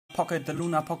Pocket, the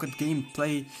Luna Pocket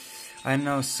gameplay. I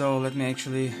know, so let me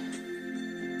actually...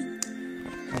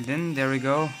 And then, there we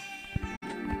go.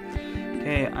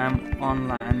 Okay, I'm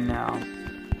online now.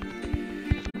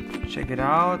 Check it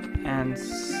out and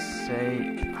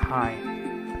say hi.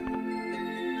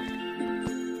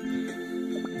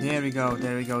 There we go,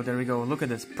 there we go, there we go. Look at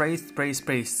this. Praised, praised,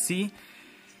 praised. See?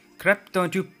 Crap,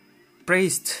 don't you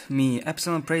praised me.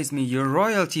 Epsilon praised me. Your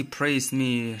royalty praised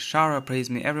me. Shara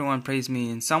praised me. Everyone praised me.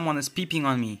 And someone is peeping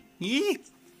on me. Yee!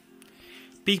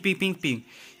 Peek, peek, peek, peek.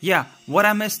 Yeah, what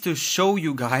I missed to show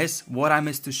you guys, what I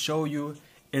missed to show you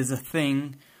is a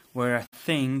thing where I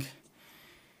think...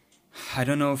 I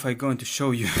don't know if I'm going to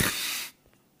show you.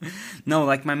 No,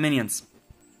 like my minions.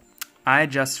 I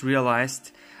just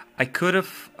realized I could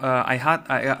have...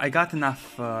 I got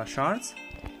enough shards.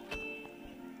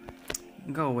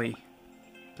 Go away,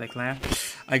 Black Lair.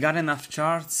 I got enough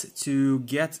shards to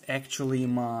get actually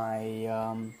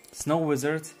my Snow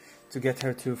Wizard, to get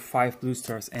her to 5 blue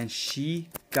stars, and she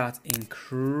got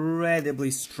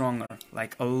incredibly stronger,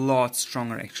 like a lot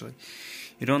stronger actually.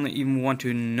 You don't even want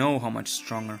to know how much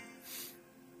stronger.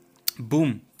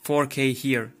 Boom, 4k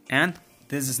here, and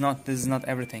this is not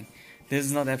everything. This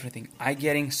is not everything. I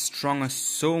getting stronger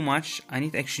so much. I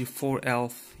need actually 4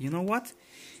 elf. You know what?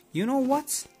 You know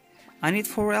what? I need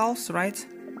 4 elves, right?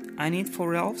 I need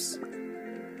 4 elves.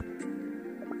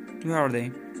 Where are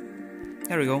they?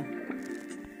 There we go.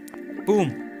 Boom.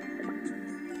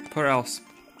 4 elves.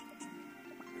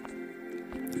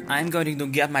 I'm going to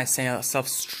get myself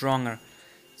stronger.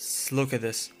 Look at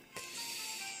this.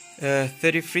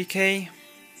 33k.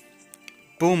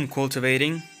 Boom,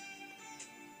 cultivating.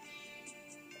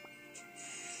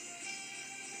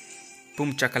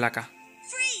 Boom, chakalaka.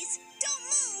 Freeze! Don't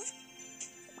move!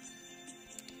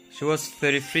 She was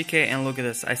 33k, and look at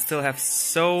this. I still have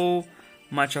so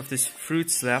much of these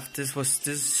fruits left. This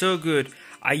is so good.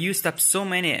 I used up so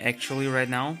many actually right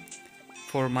now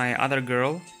for my other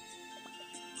girl.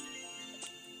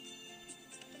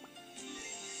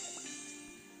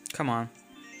 Come on.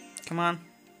 Come on.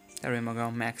 There we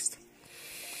go, maxed.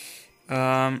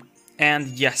 And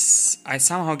yes, I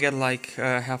somehow get like,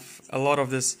 have a lot of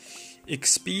this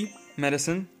XP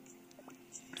medicine.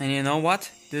 And you know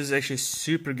what? This is actually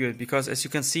super good because as you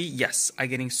can see, yes, I'm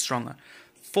getting stronger.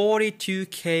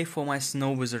 42k for my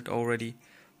Snow Wizard already.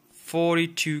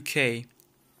 42k.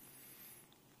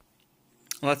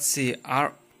 Let's see.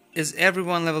 Is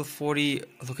everyone level 40?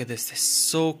 Look at this. They're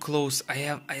so close.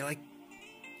 I like...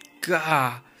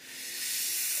 Gah.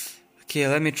 Okay,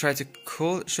 let me try to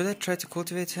should I try to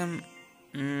cultivate him?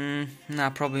 Nah,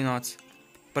 probably not.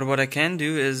 But what I can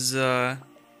do is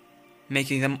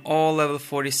making them all level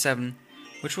 47,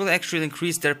 which will actually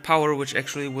increase their power, which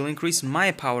actually will increase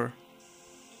my power.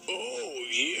 Oh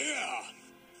yeah,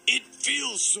 it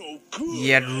feels so good.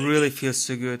 Yeah, it really feels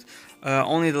so good.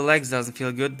 Only the legs doesn't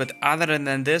feel good, but other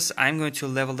than this, I'm going to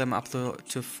level them up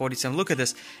to 47. Look at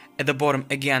this. At the bottom,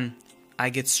 again, I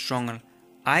get stronger.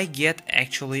 I get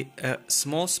actually a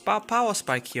small power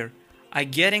spike here.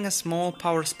 I'm getting a small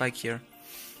power spike here.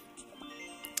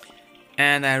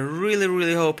 And I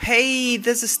really hope... Hey,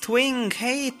 this is Twing!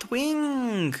 Hey,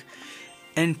 Twing!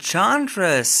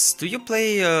 Enchantress! Do you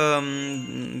play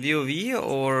WoW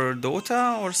or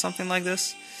Dota or something like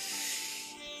this?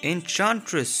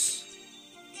 Enchantress.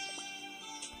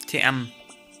 TM.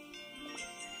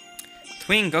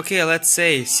 Twink, okay, let's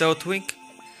say. So, Twink...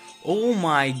 Oh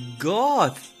my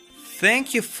god!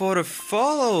 Thank you for the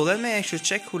follow! Let me actually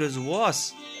check who this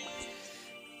was.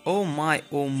 Oh my,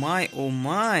 oh my, oh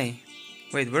my.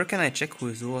 Wait, where can I check who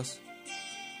this was?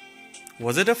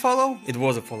 Was it a follow? It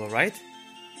was a follow, right?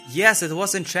 Yes, it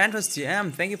was Enchantress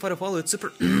TM. Thank you for the follow. It's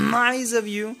super nice of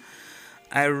you.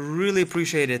 I really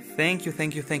appreciate it. Thank you,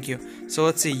 thank you, thank you. So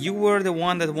let's see. You were the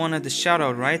one that wanted the shout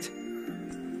out, right?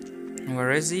 Where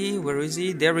is he? Where is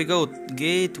he? There we go.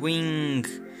 Gatewing.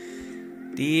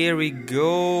 There we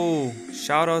go.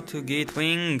 Shout out to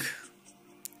Gatewing.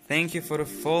 Thank you for the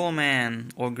follow,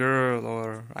 man. Or girl,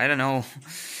 or I don't know.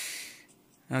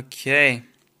 Okay.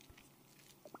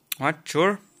 What?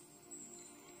 Sure.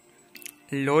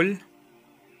 LOL.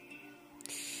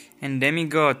 And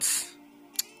Demigod.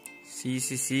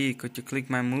 CCC. Could you click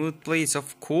my mood, please?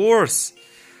 Of course.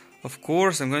 Of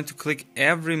course, I'm going to click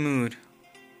every mood.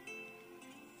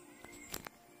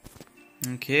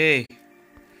 Okay.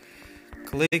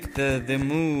 Click the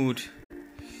mood.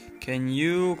 Can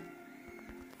you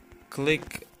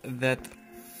click that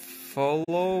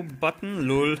follow button?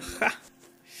 Lol. Ha.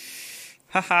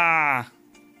 Haha.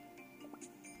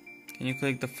 Can you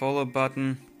click the follow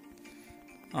button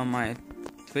on my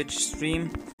Twitch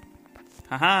stream?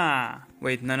 Haha.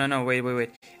 Wait, no,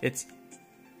 wait. It's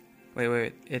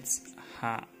wait. It's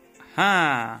ha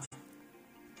ha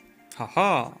ha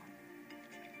ha.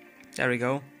 There we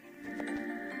go.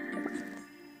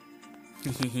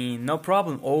 No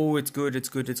problem. Oh, it's good.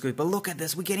 But look at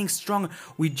this. We're getting stronger.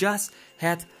 We just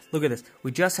had. Look at this.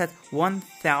 We just had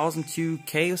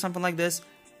 1002k or something like this.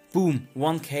 Boom.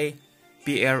 1k.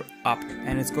 BR up,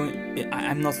 and it's going.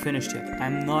 I'm not finished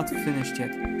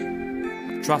yet.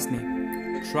 Trust me.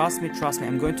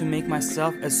 I'm going to make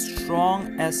myself as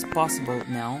strong as possible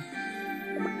now.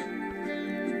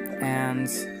 And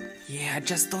yeah, I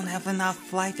just don't have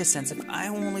enough life essence. If I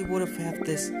only would have had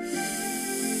this,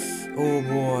 oh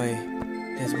boy,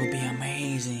 this would be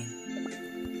amazing.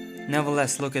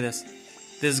 Nevertheless, look at this.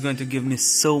 This is going to give me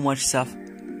so much stuff.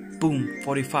 Boom,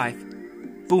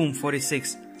 45. Boom,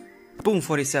 46. Boom,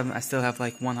 47. I still have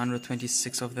like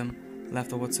 126 of them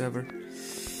left or whatsoever.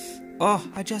 Oh,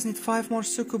 I just need 5 more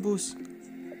succubus.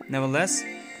 Nevertheless,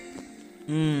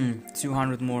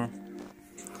 200 more.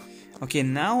 Okay,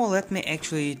 now let me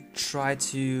actually try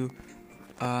to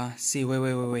see.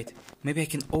 Wait. Maybe I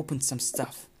can open some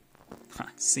stuff.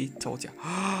 See, told ya.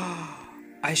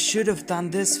 I should have done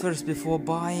this first before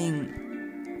buying.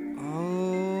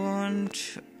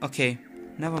 Okay,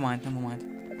 never mind.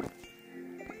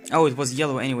 Oh, it was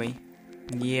yellow anyway.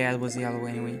 Yeah, it was yellow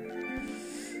anyway.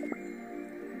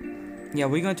 Yeah,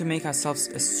 we're going to make ourselves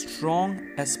as strong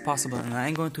as possible, and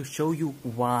I'm going to show you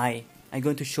why. In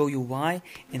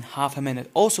half a minute.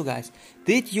 Also, guys,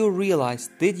 did you realize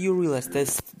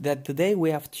this, that today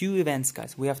we have 2 events,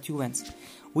 guys? We have 2 events.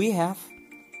 We have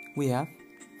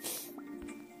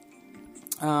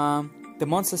the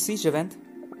Monster Siege event,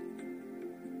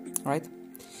 right?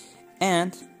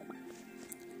 And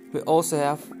we also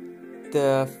have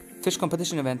the fish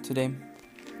competition event today.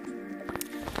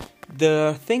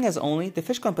 The thing is only, the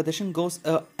fish competition goes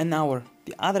an hour.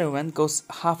 The other event goes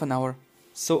half an hour.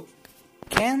 So,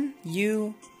 can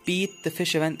you beat the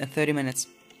fish event in 30 minutes?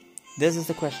 This is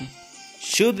the question.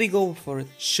 Should we go for it?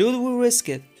 Should we risk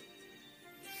it?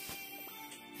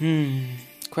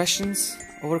 Questions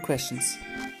over questions.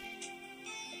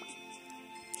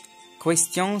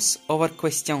 Questions over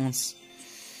questions.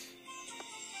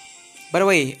 By the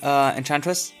way,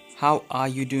 Enchantress, how are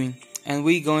you doing? And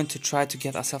we're going to try to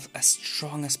get ourselves as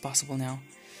strong as possible now.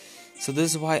 So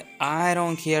this is why I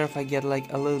don't care if I get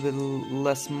like a little bit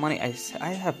less money. I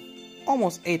have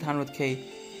almost 800k.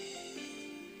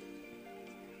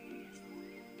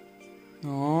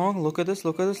 Oh, look at this.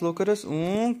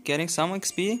 Getting some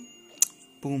XP.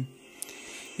 Boom.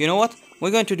 You know what?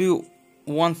 We're going to do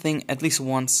one thing at least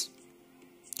once.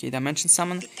 Okay, Dimension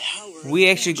Summon.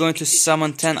 We're actually going to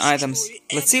summon 10 items.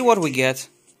 Let's see what we get.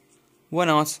 Why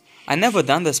not? I never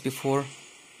done this before.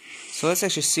 So let's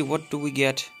actually see what do we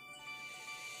get.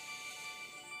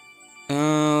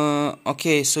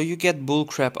 Okay, so you get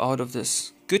bullcrap out of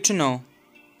this. Good to know.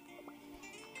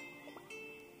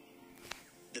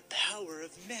 The power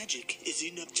of magic is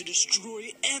enough to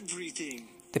destroy everything.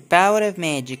 The power of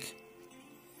magic.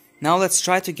 Now let's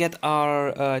try to get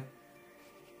our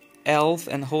elf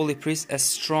and holy priest as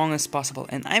strong as possible.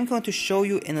 And I'm going to show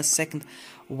you in a second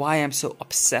why I'm so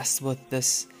obsessed with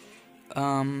this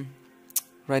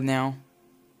right now.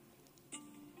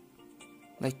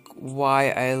 Like why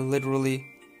I literally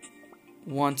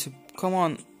want to. Come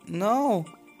on, no,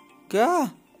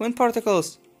 gah, wind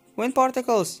particles.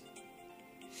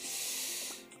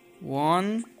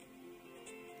 One.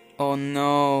 Oh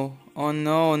no,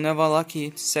 never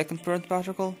lucky. Second wind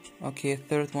particle. Okay,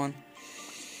 third one.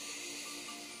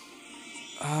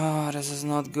 Ah, this is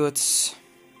not good.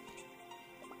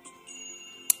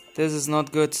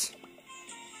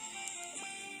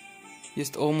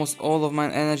 Used almost all of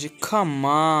my energy. Come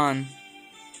on.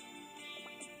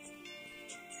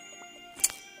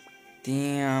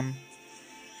 Damn.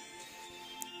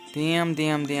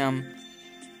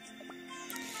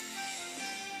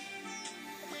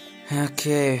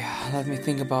 Okay, let me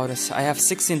think about this. I have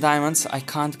 16 diamonds. I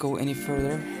can't go any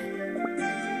further.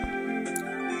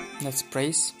 Let's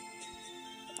praise.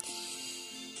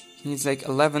 He needs like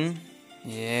 11.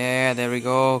 Yeah, there we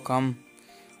go. Come.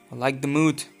 I like the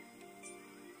mood.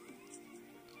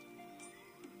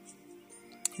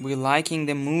 We're liking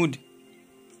the mood.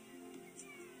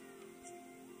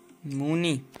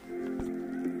 Moony.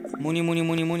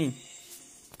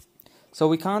 So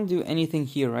we can't do anything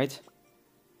here, right?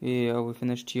 Yeah, we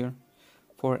finished here.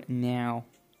 For now.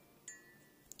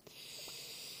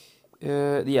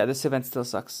 Yeah, this event still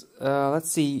sucks.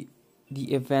 Let's see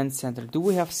the event center. Do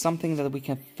we have something that we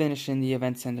can finish in the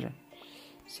event center?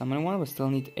 Summon one, we still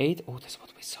need 8. Oh, this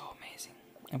would be so amazing.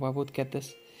 If I would get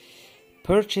this.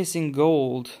 Purchasing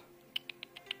gold.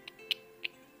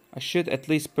 I should at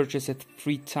least purchase it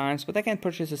 3 times, but I can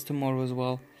purchase this tomorrow as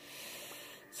well.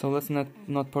 So let's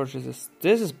not purchase this.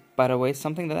 This is, by the way,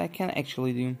 something that I can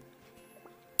actually do.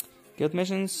 Guild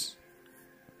missions.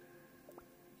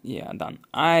 Yeah, done.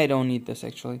 I don't need this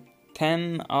actually.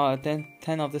 10 of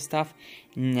the stuff.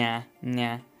 Nah.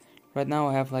 Right now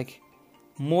I have like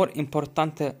more los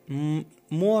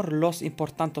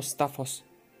importantes stuffos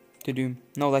to do.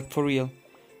 No, like for real.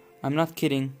 I'm not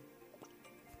kidding.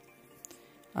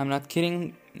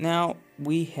 Now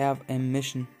we have a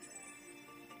mission.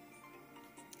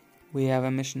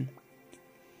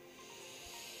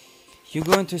 You're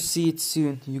going to see it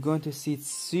soon. You're going to see it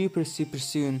super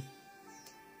soon.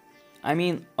 I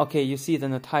mean, okay, you see it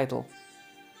in the title.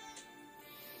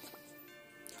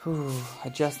 Whew, I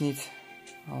just need...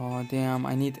 Oh, damn,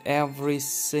 I need every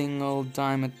single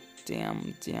diamond.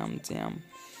 Damn.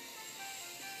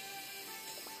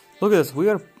 Look at this, we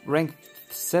are ranked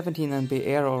 17 in Bay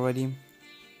Air already.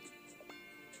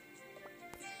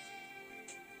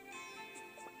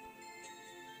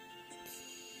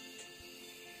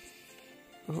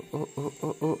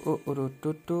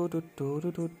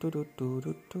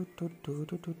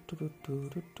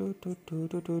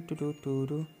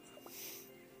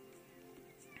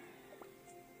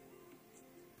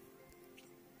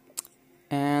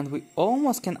 And we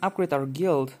almost can upgrade our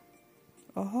guild.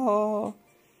 Oh,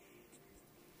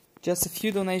 just a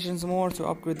few donations more to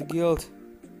upgrade the guild.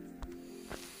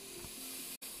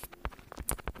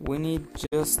 We need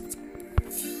just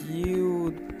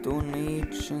few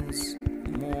donations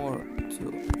more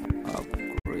to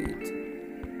upgrade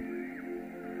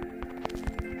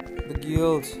the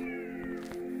guild.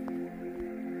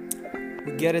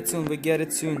 We get it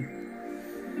soon.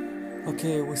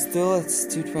 Okay, we're still at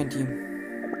 220.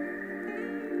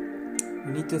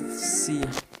 We need to see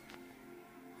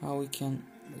how we can...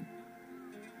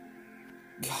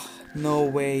 No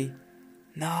way.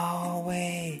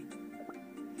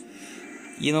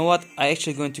 You know what? I'm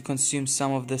actually going to consume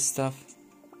some of this stuff.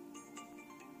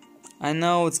 I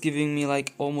know it's giving me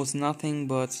like almost nothing,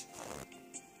 but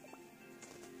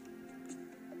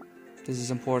this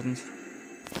is important.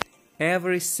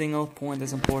 Every single point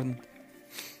is important.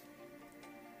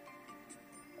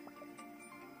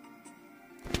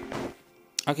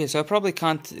 Okay, so I probably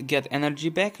can't get energy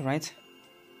back, right?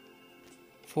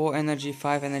 4 energy,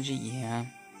 5 energy, yeah,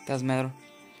 doesn't matter.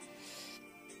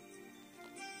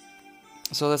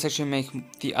 So let's actually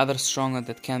make the other stronger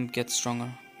that can get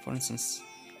stronger. For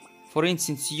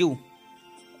instance, you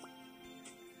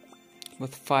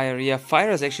with fire. Yeah,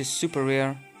 fire is actually super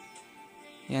rare.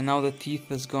 Yeah, now the teeth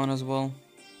is gone as well.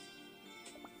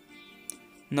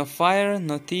 No fire,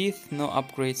 no teeth, no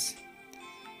upgrades.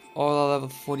 All are level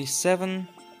 47.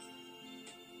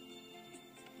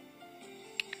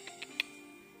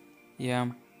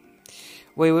 Yeah.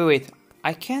 Wait.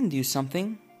 I can do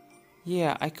something.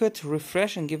 Yeah, I could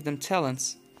refresh and give them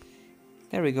talents.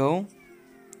 There we go.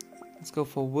 Let's go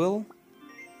for will.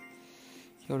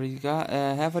 You already got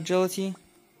have agility.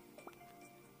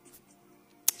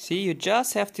 See, you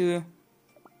just have to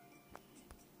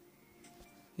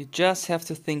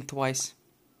think twice.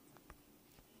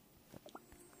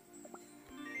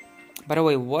 By the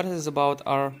way, what is about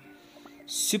our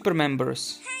super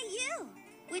members? Hey you!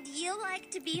 Would you like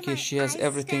to be Okay, my she has ice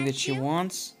everything that she statue?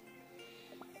 wants.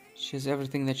 She's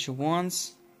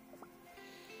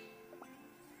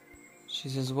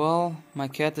as well. My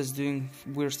cat is doing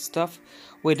weird stuff.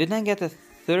 Wait, didn't I get a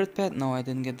third pet? No, I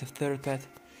didn't get the third pet.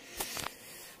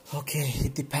 Okay,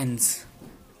 it depends.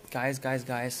 Guys.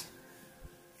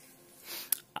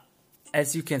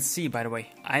 As you can see, by the way,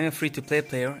 I'm a free-to-play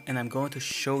player, and I'm going to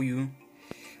show you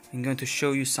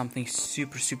something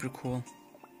super cool.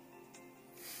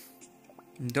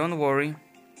 Don't worry.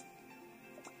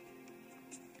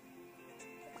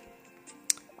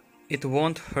 It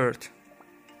won't hurt.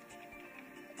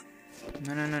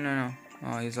 No.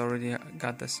 Oh, he's already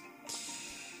got this.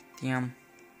 Damn.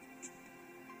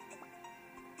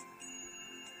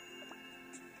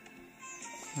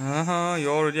 You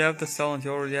already have the talent.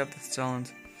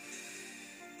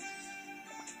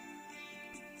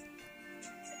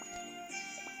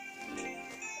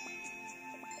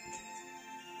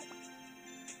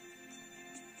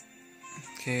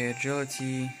 Okay,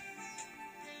 agility.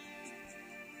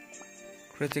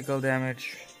 Critical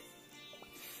damage.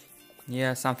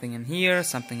 Yeah, something in here,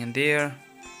 something in there.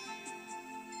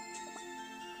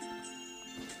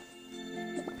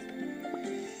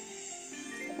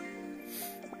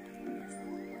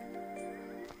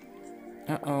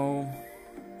 Uh-oh.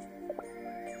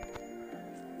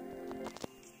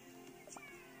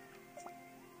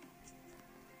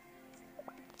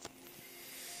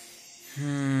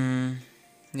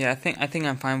 Yeah, I think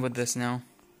I'm fine with this now.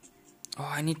 Oh,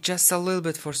 I need just a little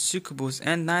bit for Succubus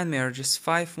and Nightmare, just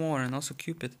 5 more, and also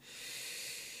Cupid.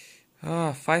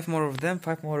 Oh, 5 more of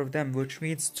them, which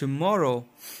means tomorrow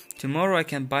I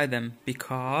can buy them,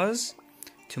 because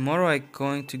tomorrow I'm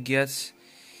going to get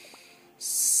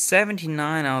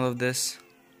 79 out of this.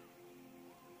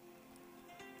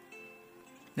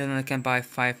 Then I can buy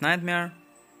 5 Nightmare,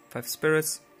 5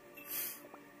 Spirits,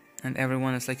 and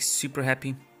everyone is like super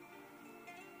happy.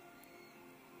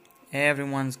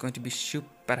 Everyone's going to be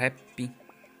super happy.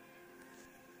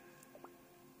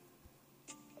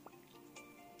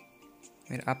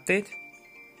 Wait, update?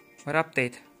 What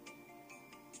update?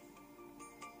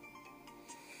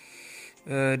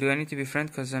 Do I need to be friend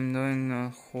because I'm doing a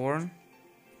horn?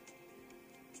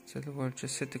 Set the word,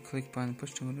 just hit the click button,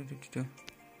 push the do.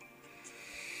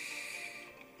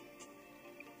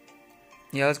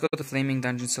 Yeah, let's go to Flaming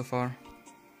Dungeon so far.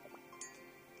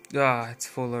 Ah, it's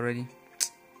full already.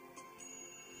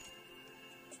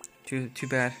 Too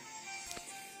bad.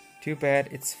 Too bad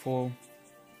it's full.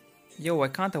 Yo, I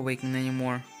can't awaken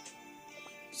anymore.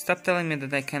 Stop telling me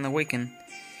that I can awaken.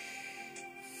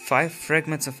 5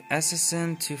 fragments of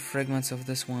assassin, 2 fragments of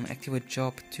this one. Activate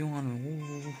job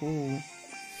 200. Ooh.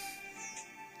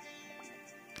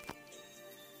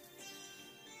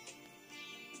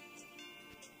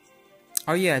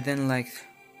 Oh yeah, I didn't like.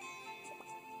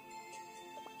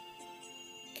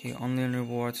 Okay, only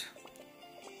reward.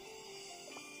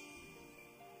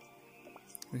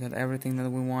 We got everything that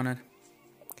we wanted.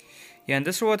 Yeah, and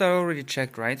this reward I already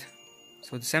checked, right?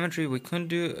 So the cemetery we can't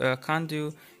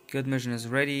do. Guild mission is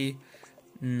ready.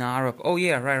 Nara. Oh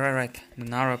yeah, right. The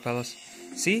Nara Palace.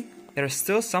 See, there are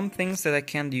still some things that I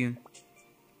can do.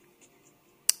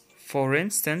 For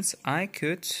instance, I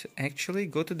could actually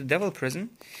go to the Devil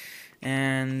Prison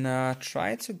and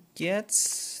try to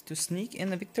sneak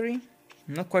in a victory.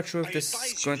 I'm not quite sure if this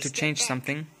is going to change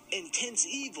something. Intense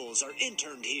evils are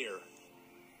interned here.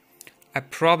 I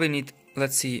probably need,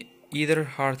 let's see, either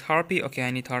Hard Harpy. Okay,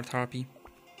 I need Hard Harpy.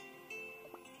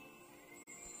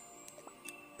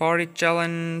 Party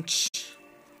challenge.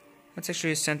 Let's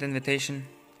actually send invitation.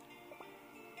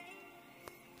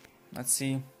 Let's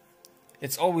see.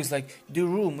 It's always like, the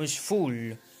room is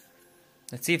full.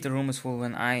 Let's see if the room is full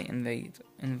when I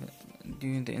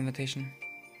do the invitation.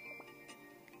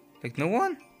 Like, no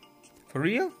one? For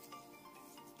real?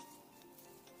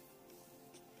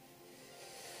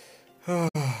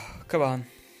 Come on.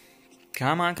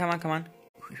 Come on.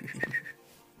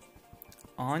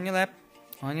 On your lap.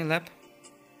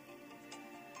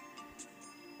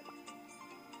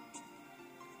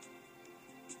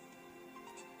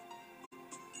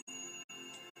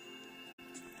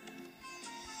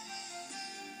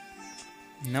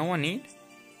 No one need?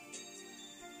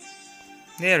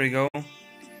 There we go.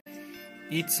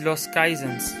 It's Los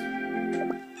Kaisens.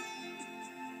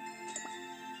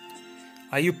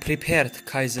 Are you prepared,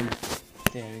 Kaizen?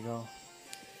 There we go.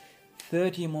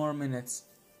 30 more minutes.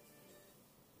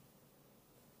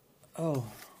 Oh.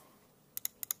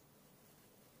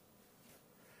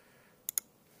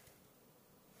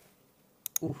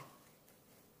 Ooh.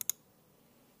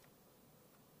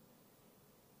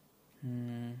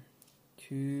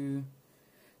 2,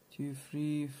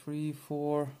 3,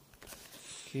 4.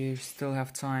 Okay, still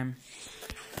have time.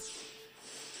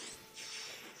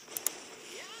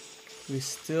 We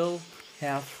still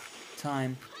have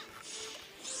time.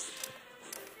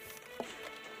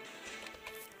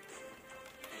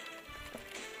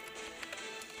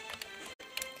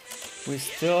 We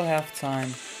still have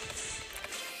time.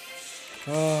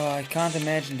 Oh, I can't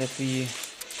imagine that we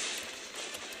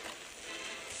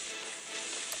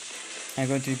are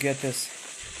going to get this.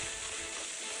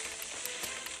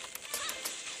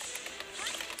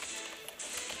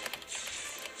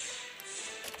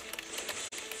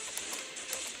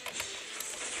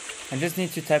 I just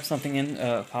need to type something in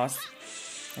fast.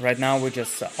 Right now we're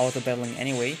just auto-battling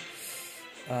anyway.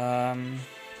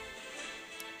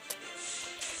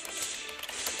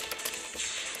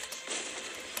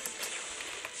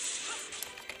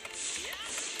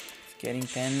 It's getting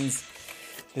tense.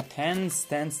 The tense.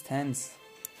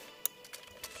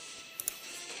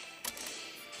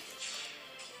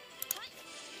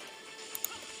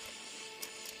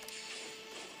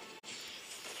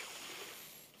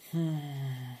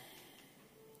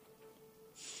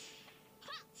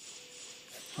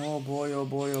 Oh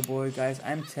boy, guys,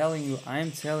 I'm telling you.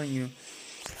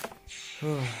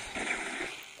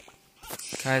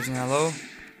 Guys, hello.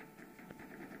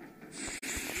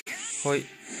 Hoi.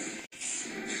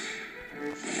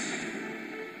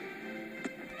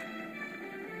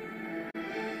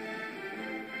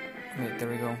 Wait, there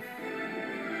we go.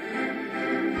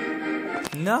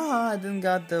 No, I didn't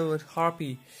got the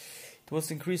harpy. It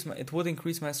would increase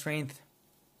my strength.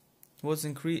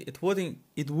 It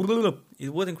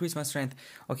would increase my strength.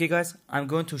 Okay, guys, I'm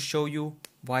going to show you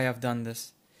why I've done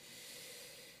this.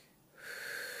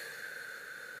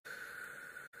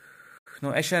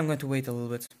 No, actually, I'm going to wait a little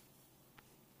bit.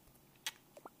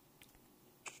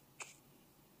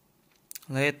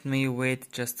 Let me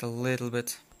wait just a little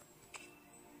bit.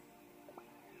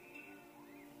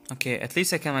 Okay, at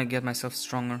least I can get myself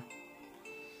stronger.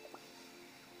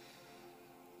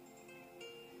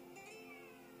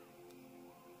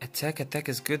 Attack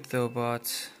is good though,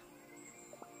 but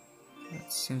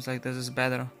it seems like this is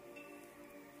better.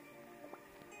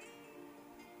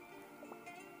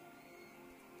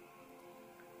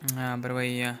 By the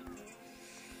way, yeah.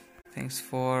 Thanks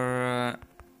for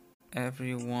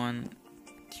everyone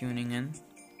tuning in.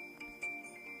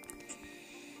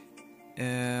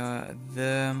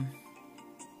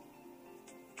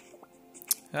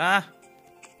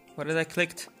 What did I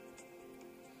clicked?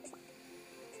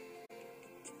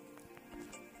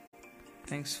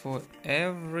 Thanks for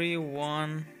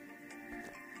everyone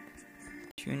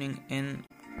tuning in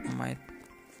my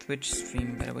Twitch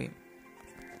stream, by the way.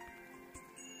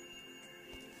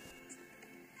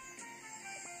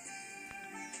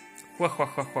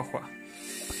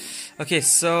 Okay,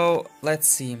 so let's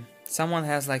see. Someone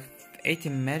has like 80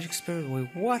 magic spirit. Wait,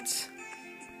 what?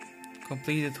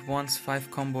 Completed once 5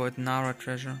 combo at Nara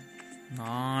treasure.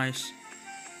 Nice.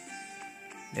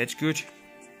 That's good.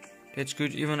 That's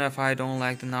good, even if I don't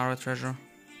like the Nara treasure.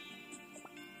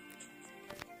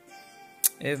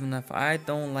 Even if I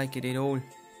don't like it at all.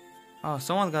 Oh,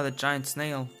 someone got a giant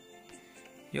snail.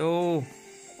 Yo.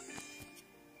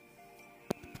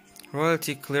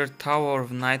 Royalty cleared Tower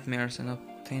of Nightmares and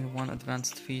obtained 1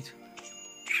 advanced feat.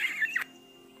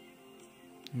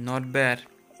 Not bad.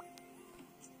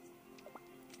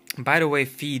 By the way,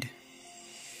 feed.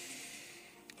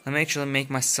 Let me actually make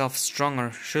myself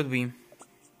stronger, should we?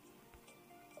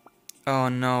 Oh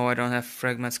no, I don't have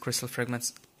fragments, crystal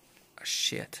fragments. Oh,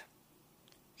 shit.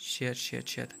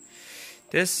 Shit.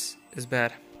 This is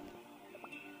bad.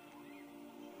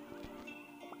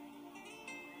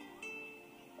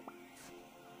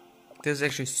 This is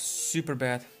actually super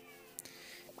bad.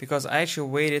 Because I actually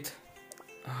waited.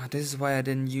 Oh, this is why I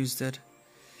didn't use that.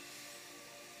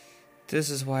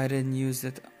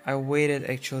 I waited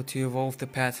actually to evolve the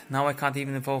pet. Now I can't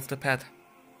even evolve the pet.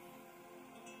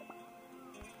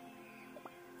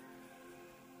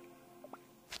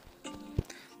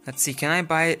 Let's see, can I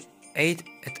buy 8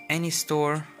 at any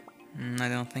store? I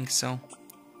don't think so.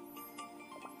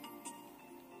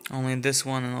 Only this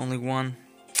one and only one.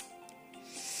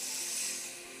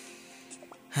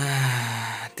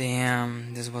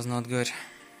 Damn, this was not good.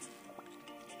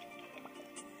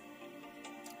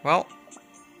 Well,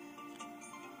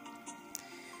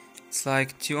 it's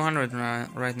like 200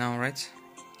 right now, right?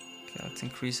 Okay, let's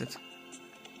increase it.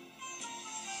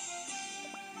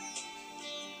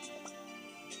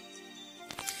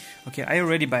 Okay, are you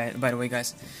ready, by the way,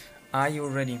 guys? Are you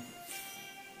ready?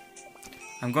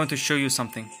 I'm going to show you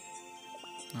something.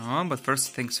 Oh, but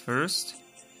first things first.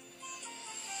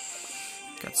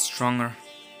 Got stronger.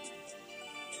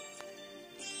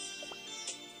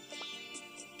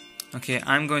 Okay,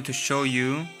 I'm going to show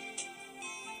you.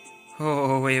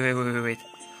 Oh, wait.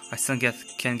 I still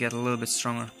can get a little bit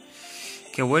stronger.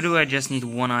 Okay, where do I just need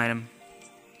 1 item?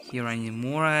 Here I need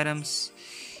more items.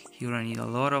 Here I need a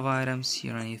lot of items.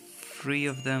 Here I need 3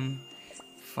 of them.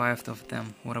 5 of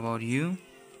them. What about you?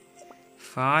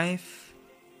 5.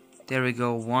 There we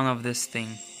go, 1 of this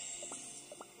thing.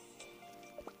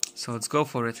 So let's go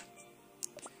for it.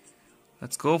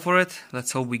 Let's go for it.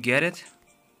 Let's hope we get it.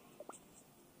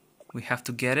 We have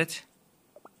to get it.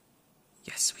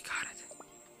 Yes, we got it.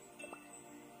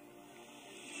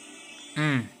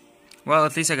 Well,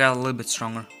 at least I got a little bit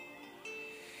stronger.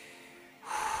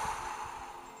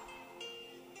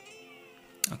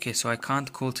 Okay, so I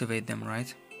can't cultivate them,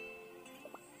 right?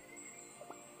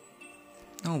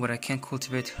 No, but I can't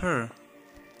cultivate her.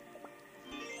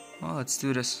 Well, let's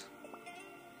do this.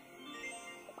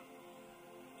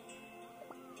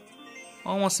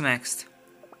 Almost maxed.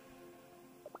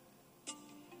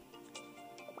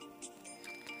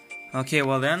 Okay,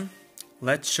 well then,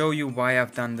 let's show you why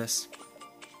I've done this.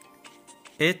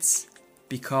 It's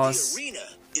because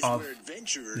of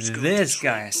this,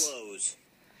 guys.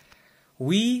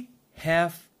 We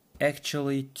have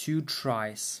actually 2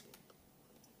 tries.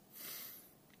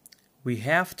 We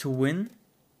have to win.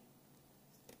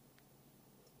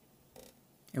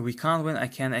 If we can't win, I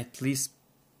can at least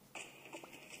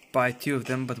by 2 of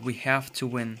them, but we have to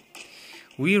win.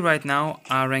 We right now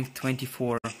are ranked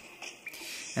 24.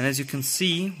 And as you can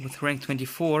see, with rank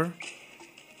 24,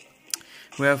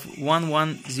 we have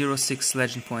 1106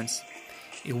 legend points.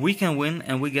 If we can win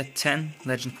and we get 10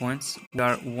 legend points, we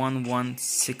are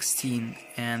 1116.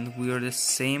 And we are the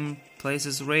same place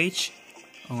as Rage.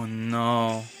 Oh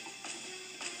no.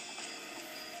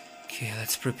 Okay,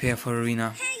 let's prepare for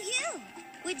arena. Hey you!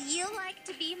 Would you like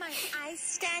to be my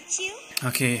ice statue?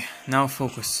 Okay, now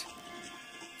focus.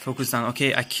 Focus down.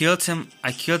 Okay, I killed him.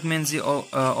 I killed Minzy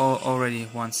already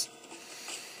once.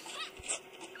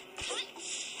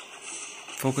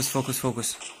 Focus, focus,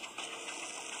 focus.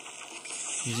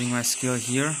 Using my skill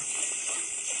here.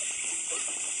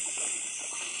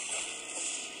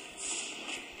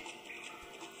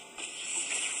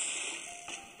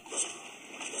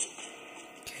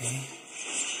 Okay.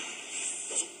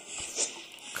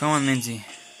 Come on, Minzy.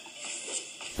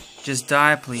 Just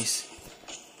die, please.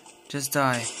 Just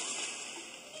die.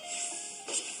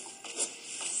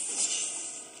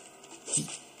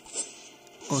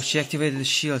 Oh, she activated the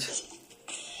shield.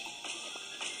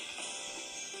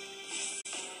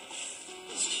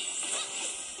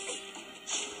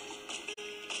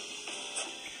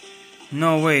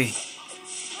 No way.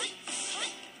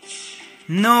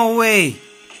 No way.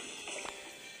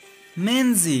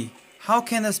 Minzy, how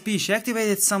can this be? She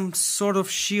activated some sort of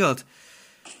shield.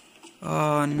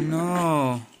 Oh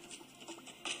no.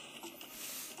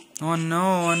 Oh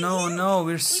no, oh no, oh no.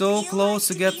 We're so close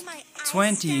to get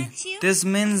 20. This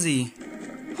Minzy.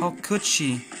 How could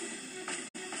she?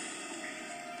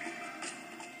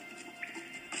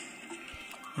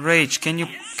 Rage, can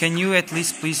you at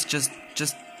least please just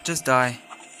die?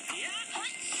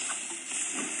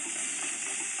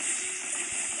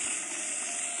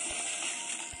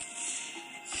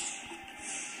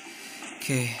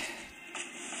 Okay.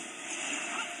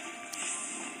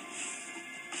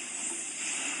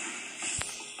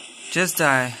 Just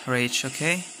die, Rage,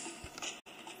 okay?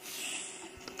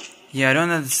 Yeah, I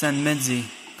don't understand Minzy.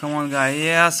 Come on, guy.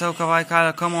 Yeah, so Kawaii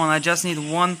Kyler, come on. I just need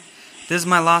one. This is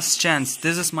my last chance.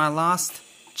 This is my last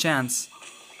chance.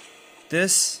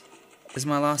 This is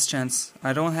my last chance.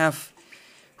 I don't have...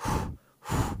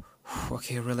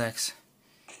 Okay, relax.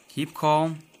 Keep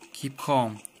calm. Keep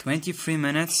calm. 23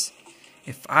 minutes.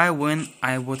 If I win,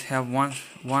 I would have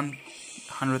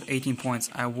 118 points.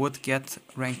 I would get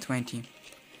rank 20.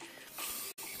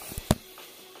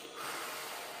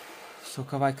 So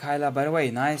Kawaii Kyla, by the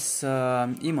way, nice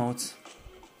emotes.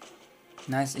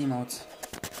 Nice emotes.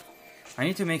 I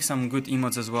need to make some good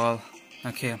emotes as well.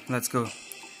 Okay, let's go.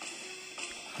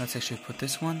 Let's actually put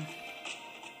this one.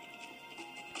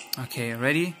 Okay,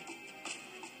 ready?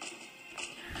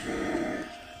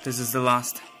 This is the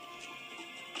last.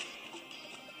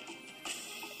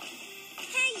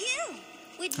 Hey you!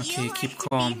 Would Okay, you keep like to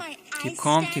calm. be my Keep ice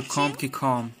calm, keep calm, statue? keep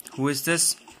calm. Who is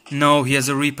this? No, he has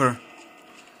a Reaper.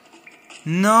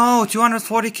 No,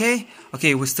 240k?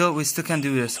 Okay, we still can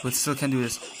do this. We still can do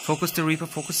this. Focus the Reaper,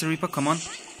 come on.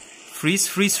 Freeze,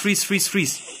 freeze, freeze, freeze,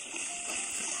 freeze.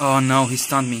 Oh no, he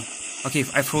stunned me. Okay,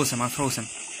 I froze him.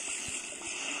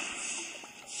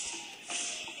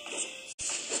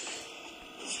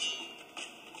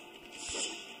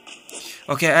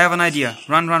 Okay, I have an idea.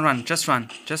 Run. Just run.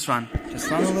 Just run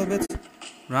a little bit.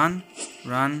 Run.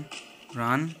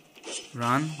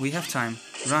 We have time.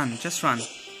 Run, just run.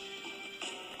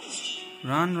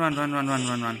 Run.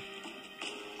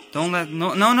 Don't let...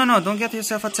 No, don't get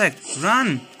yourself attacked.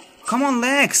 Run. Come on,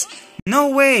 Lex. No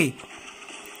way.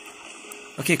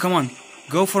 Okay, come on.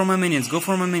 Go for my minions.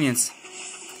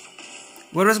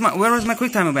 Where is my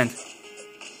quick time event?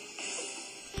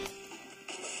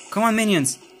 Come on,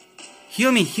 minions.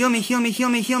 Heal me.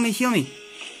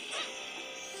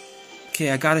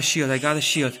 Okay, I got a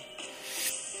shield.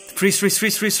 Freeze.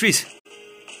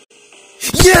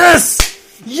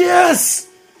 Yes!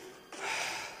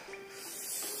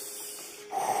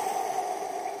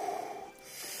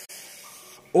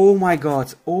 Oh my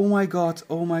god.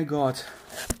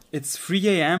 It's 3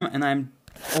 AM and I'm...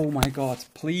 Oh my god,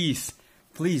 please,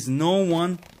 no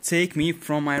one take me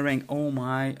from my rank. Oh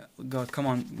my god, come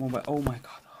on, mobile. Oh my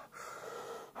god.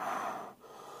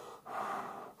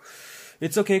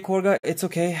 It's okay, Korga, it's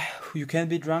okay. You can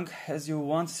be drunk as you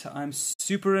want. I'm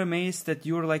super amazed that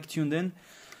you're like tuned in.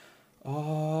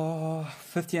 Oh,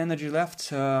 50 energy left.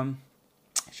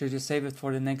 Should just save it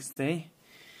for the next day.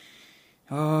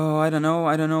 Oh, I don't know.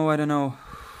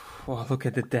 Oh, look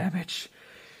at the damage.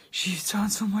 She's done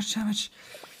so much damage.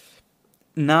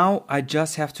 Now I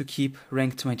just have to keep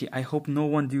rank 20. I hope no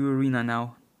one do arena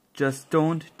now. Just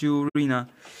don't do arena.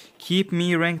 Keep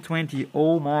me rank 20.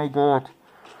 Oh my god.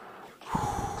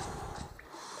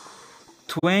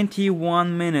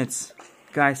 21 minutes.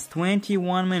 Guys,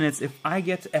 21 minutes. If I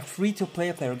get a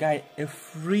free-to-play player, guy, a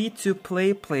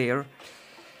free-to-play player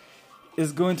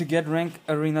is going to get rank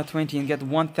Arena 20 and get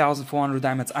 1,400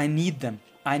 diamonds. I need them.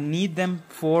 I need them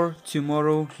for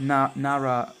tomorrow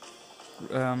Nara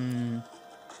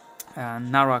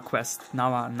quest.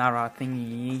 Nara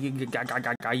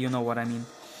thingy. You know what I mean.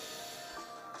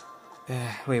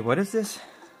 Wait, what is this?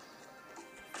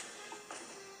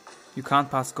 You can't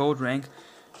pass gold rank.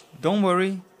 Don't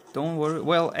worry. Don't worry.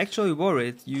 Well, actually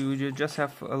worried. You just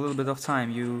have a little bit of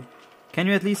time. Can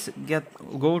you at least get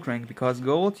gold rank? Because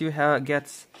gold you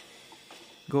get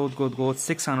gold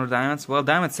 600 diamonds. Well,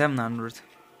 diamond 700.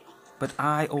 But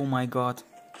oh my god.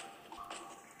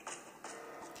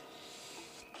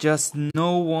 Just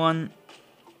no one.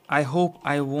 I hope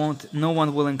no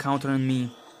one will encounter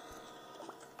me.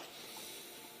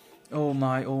 Oh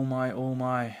my, oh my, oh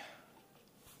my.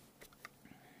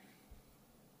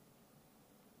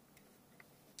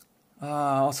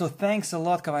 Also, thanks a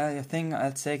lot, Cavalier. I think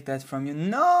I'll take that from you.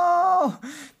 No!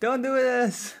 Don't do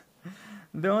this!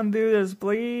 Don't do this,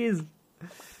 please!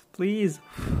 Please!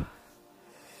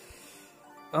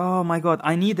 Oh my god,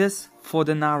 I need this for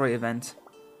the Nara event.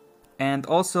 And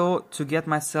also to get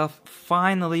myself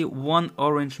finally one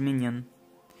orange minion.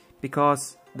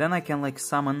 Because then I can like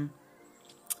summon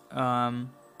 20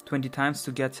 times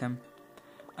to get him.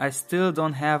 I still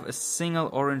don't have a single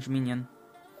orange minion.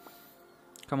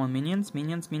 Come on, minions,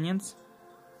 minions, minions.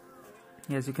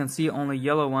 Yes, you can see only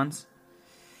yellow ones.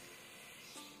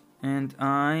 And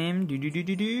I'm... There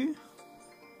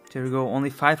we go, only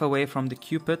 5 away from the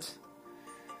Cupid.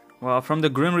 Well, from the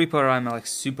Grim Reaper I'm like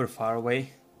super far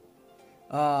away.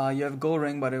 You have gold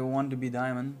ring, but I want to be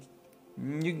diamond.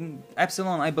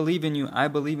 Epsilon, I believe in you, I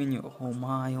believe in you. Oh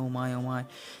my, oh my, oh my.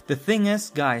 The thing is,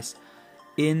 guys,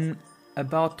 in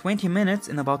about 20 minutes,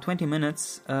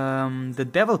 the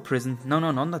Devil Prison, no,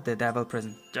 not the Devil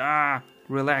Prison.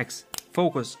 Relax,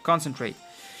 focus, concentrate.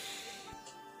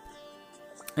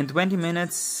 In 20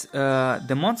 minutes,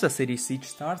 the Monster City siege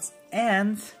starts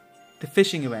and the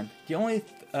fishing event. The only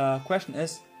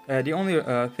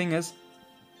thing is,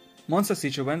 Monster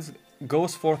Siege event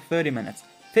goes for 30 minutes.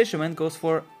 Fish event goes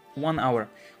for 1 hour,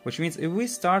 which means if we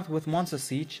start with Monster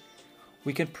Siege,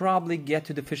 we can probably get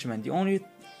to the fish event. The only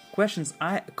question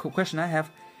I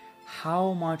have: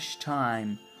 how much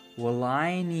time will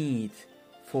I need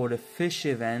for the fish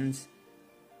event?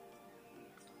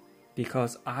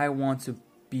 Because I want to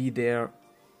be there.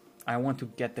 I want to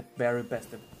get the very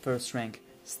best, the first rank.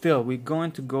 Still, we're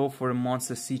going to go for a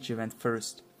Monster Siege event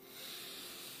first.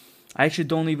 I actually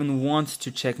don't even want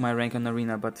to check my rank on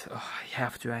Arena, but I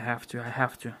have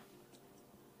to.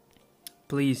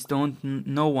 Please don't,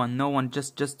 no one,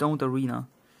 just don't Arena.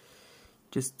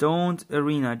 Just don't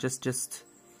Arena, just,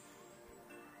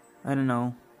 I don't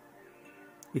know.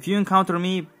 If you encounter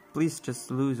me, please just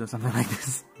lose or something like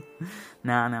this.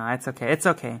 No, it's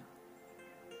okay.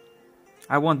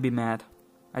 I won't be mad.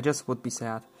 I just would be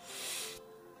sad.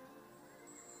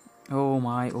 Oh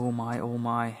my.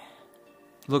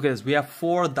 Look at this, we have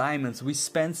 4 diamonds. We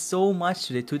spent so much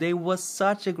today. Today was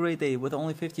such a great day. With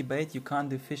only 50 bait, you can't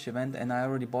do fish event, and I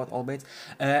already bought all baits.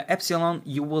 Epsilon,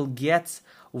 you will get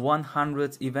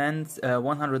 100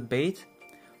 bait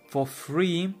for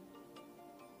free.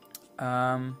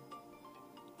 Fuck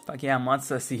yeah,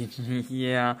 Monster Siege.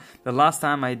 Yeah, the last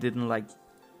time I didn't like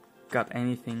got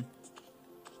anything.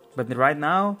 But right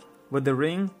now, with the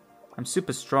ring, I'm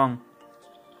super strong.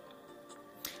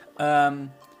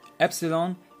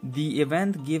 Epsilon, the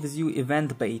event gives you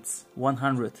event baits,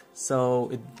 100, so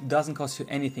it doesn't cost you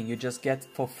anything, you just get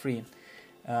for free.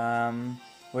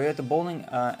 We're at the bowling,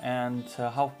 and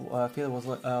how Phil was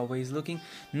where he's looking.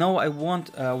 No, I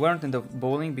weren't in the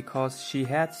bowling because she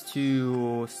had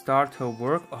to start her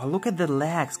work. Oh, look at the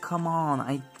legs, come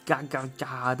on,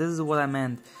 this is what I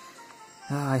meant.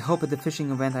 I hope at the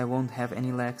fishing event I won't have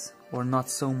any legs, or not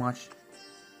so much.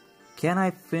 Can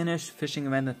I finish fishing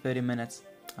event in 30 minutes?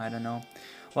 I don't know.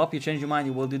 Well, if you change your mind,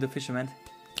 you will do the fish event.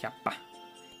 Kappa.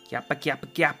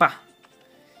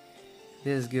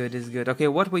 This is good. Okay,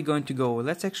 what we're going to go?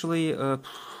 Let's actually, I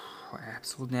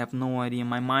absolutely have no idea.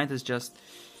 My mind is just,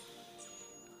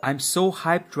 I'm so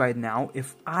hyped right now.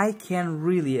 If I can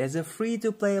really, as a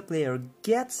free-to-play player,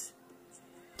 get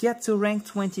to rank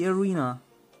 20 arena.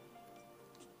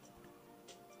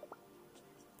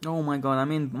 Oh my god, I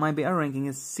mean, my BR ranking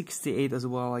is 68 as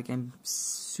well. Like, I'm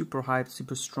super hyped,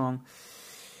 super strong.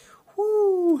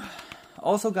 Woo!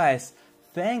 Also, guys,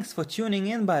 thanks for tuning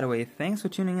in, by the way. Thanks for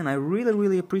tuning in. I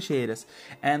really appreciate this.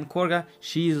 And Korga,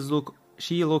 she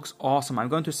looks awesome. I'm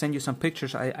going to send you some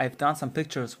pictures. I've done some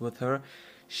pictures with her.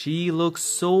 She looks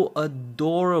so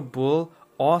adorable,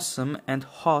 awesome, and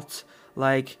hot.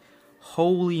 Like,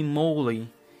 holy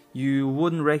moly, you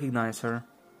wouldn't recognize her.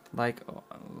 Like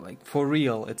for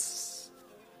real. It's.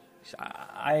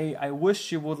 I wish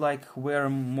she would like wear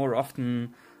more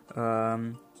often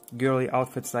girly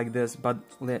outfits like this. But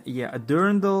yeah, a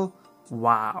Durandal,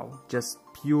 wow, just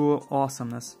pure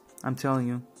awesomeness. I'm telling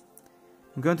you.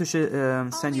 I'm going to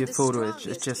send you a photo.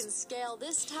 It's just. Can scale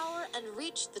this tower and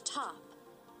reach the top.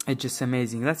 It's just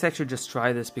amazing. Let's actually just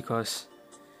try this because.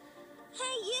 Hey,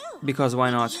 you! Because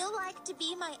why not? Would you like to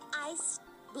be my ice?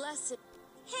 Blessed.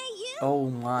 Hey, you!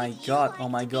 Oh my Would you god! like Oh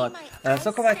my to be god! my ice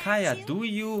Sokovar Kaya,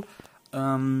 statue?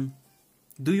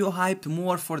 do you hype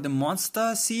more for the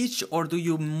Monster Siege or do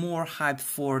you more hype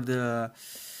for the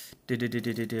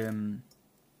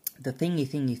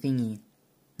thingy?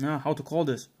 No, how to call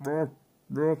this? The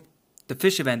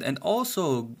fish event. And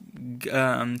also,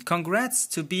 congrats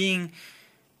to being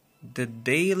the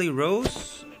Daily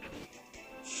Rose,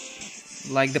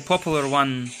 like the popular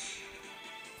one,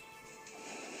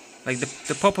 like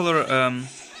the popular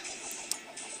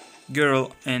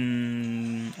girl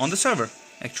on the server,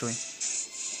 actually.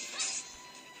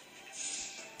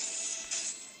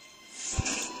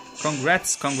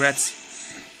 Congrats.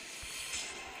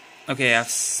 Okay,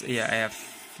 I have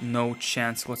no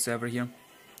chance whatsoever here.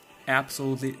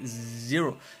 Absolutely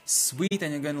zero. Sweet,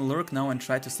 and you're gonna lurk now and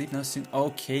try to sleep now soon.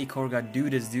 Okay, Korga, do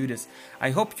this. I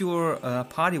hope your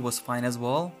party was fine as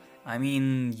well. I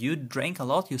mean, you drank a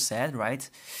lot, you said, right?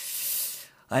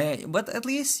 But at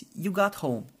least you got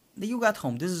home.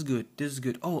 This is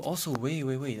good. Oh, also,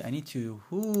 wait. I need to.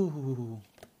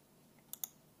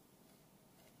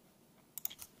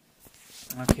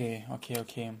 Okay.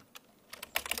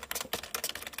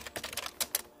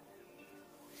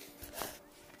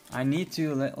 I need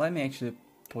to let me actually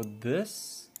put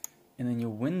this in a new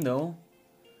window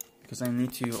because I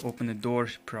need to open the door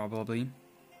probably.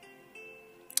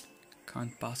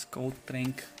 Can't pass cold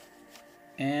drink,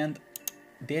 and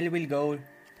there we go.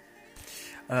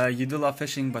 You do love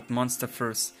fishing, but monster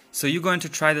first. So you're going to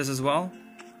try this as well?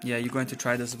 Yeah, you're going to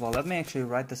try this as well. Let me actually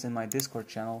write this in my Discord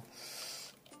channel.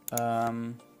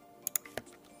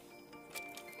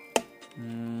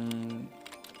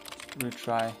 We'll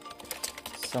try.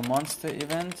 So monster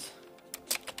event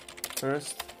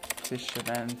first, fish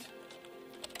event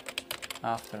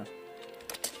after.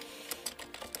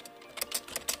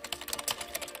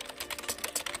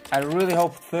 I really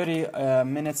hope 30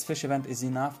 minutes fish event is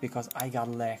enough because I got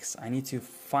legs. I need to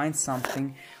find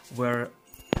something where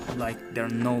like there are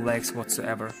no legs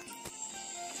whatsoever.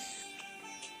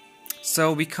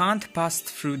 So we can't pass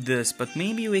through this, but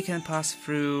maybe we can pass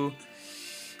through,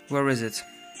 where is it?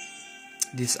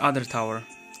 This other tower.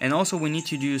 And also we need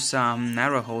to do some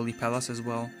narrow holy palace as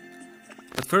well.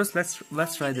 But first let's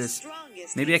try this.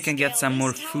 Maybe I can get some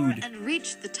more food. And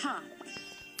reach the top.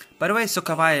 By the way,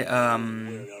 Sokavai,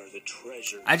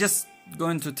 I just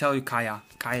going to tell you Kyla.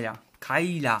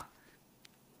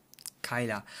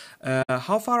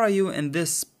 How far are you in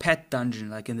this pet dungeon,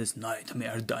 like in this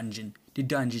nightmare dungeon? The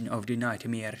dungeon of the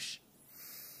nightmares.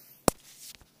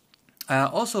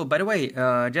 Also, by the way,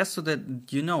 just so that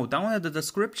you know, down in the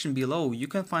description below, you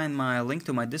can find my link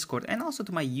to my Discord and also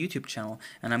to my YouTube channel.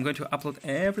 And I'm going to upload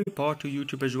every part to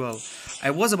YouTube as well. I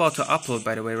was about to upload,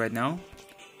 by the way, right now.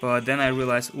 But then I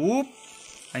realized, whoop,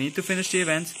 I need to finish the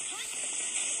event.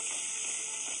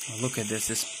 Oh, look at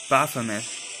this Baphomet.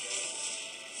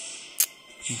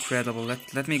 Incredible.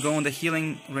 Let me go on the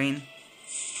healing rain.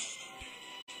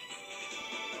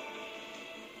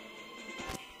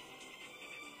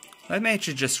 Let me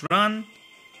actually just run.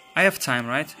 I have time,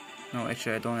 right? No,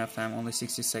 actually I don't have time. Only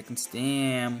 60 seconds.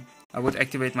 Damn. I would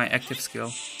activate my active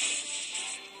skill.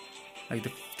 Like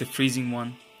the freezing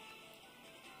one.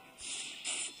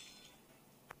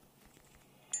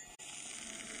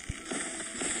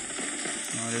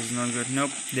 No, this is not good.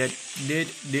 Nope. Did.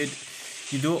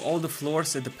 You do all the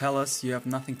floors at the palace. You have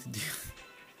nothing to do.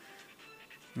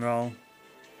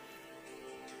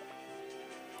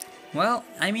 Well,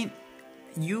 I mean,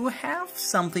 you have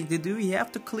something to do, you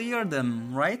have to clear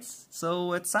them, right?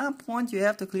 So at some point you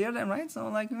have to clear them, right? So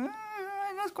like, I'm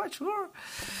not quite sure.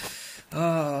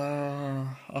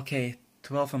 Okay,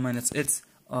 12 minutes. It's,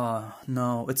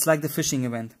 no, it's like the fishing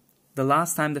event. The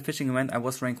last time the fishing event I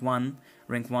was rank 1,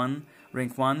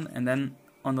 and then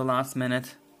on the last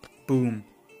minute, boom.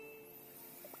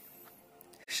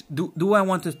 Do I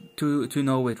want to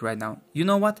know it right now? You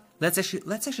know what? Let's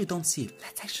actually don't see it.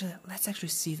 Let's actually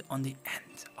see it on the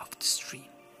end of the stream.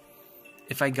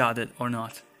 If I got it or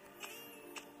not.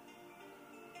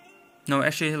 No,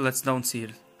 actually let's don't see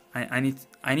it. I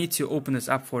need to open this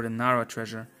up for the Nara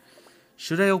treasure.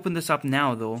 Should I open this up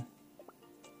now though?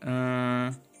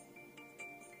 I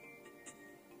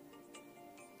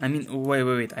mean,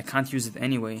 wait, I can't use it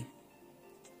anyway.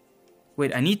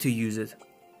 Wait, I need to use it.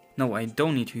 No, I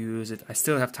don't need to use it. I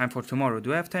still have time for tomorrow.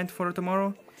 Do I have time for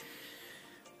tomorrow?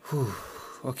 Whew.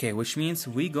 Okay, which means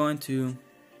we're going to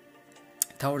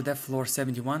Tower Depth floor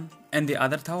 71. And the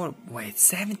other tower... Wait,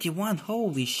 71?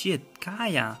 Holy shit,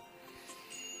 Kaya.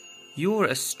 You're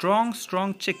a strong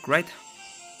chick, right?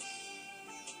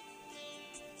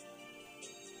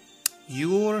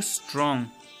 You're strong.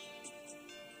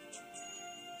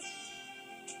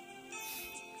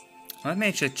 Let me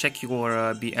actually check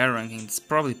your BR ranking. It's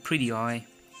probably pretty high.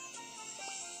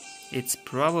 It's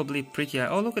probably pretty high.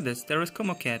 Oh, look at this. There is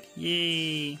Kumo Cat.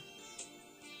 Yay.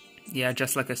 Yeah,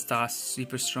 just like a star.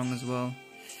 Super strong as well.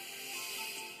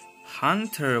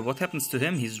 Hunter. What happens to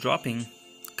him? He's dropping.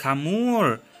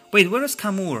 Kamur. Wait, where is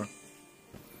Kamur?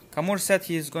 Kamur said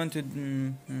he is going to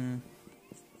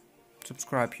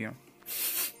subscribe here.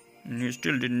 And he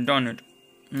still didn't done it.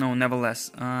 No, nevertheless.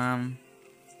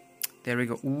 There we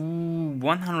go. Ooh,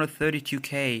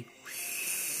 132k.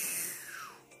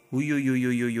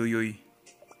 Ooh.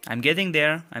 I'm getting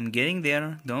there.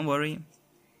 Don't worry.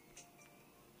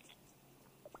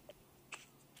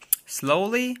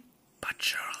 Slowly, but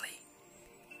surely.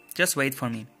 Just wait for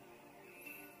me.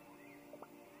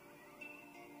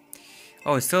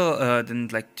 Oh, I still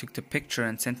didn't like took the picture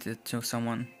and sent it to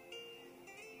someone.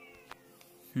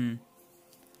 Oh,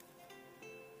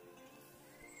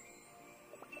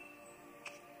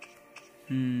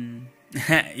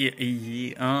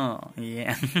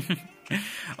 yeah.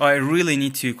 Oh, I really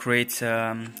need to create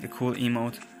a cool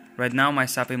emote. Right now my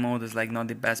sub emote is like not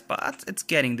the best, but it's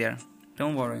getting there.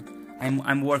 Don't worry.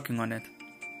 I'm working on it.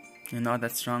 You're not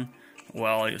that strong.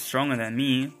 Well, you're stronger than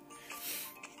me.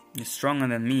 You're stronger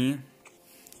than me.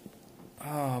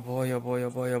 Oh boy, oh boy, oh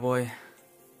boy, oh boy.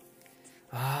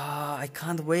 Ah, I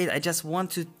can't wait. I just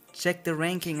want to check the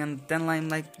ranking and then I'm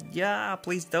like, yeah,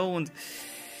 please don't.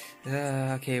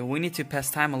 Okay, we need to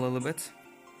pass time a little bit.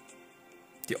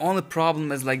 The only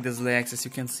problem is like this legs, as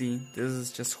you can see. This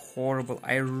is just horrible.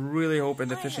 I really hope in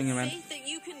the fishing event faith that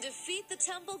you can defeat the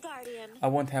Temple Guardian. I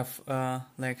won't have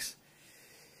legs.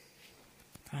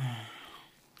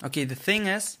 Okay, the thing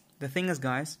is,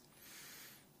 guys.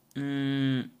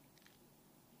 The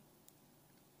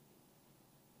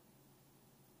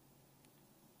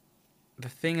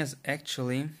thing is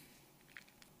actually.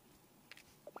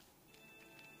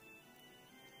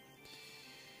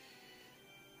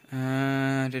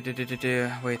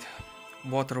 Wait,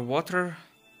 water.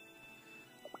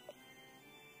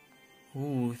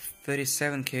 Ooh,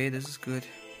 37k. This is good.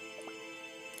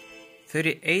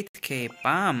 38k.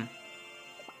 Bam.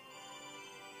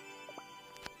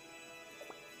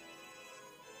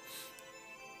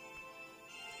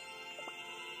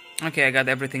 Okay, I got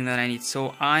everything that I need.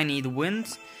 So I need wind.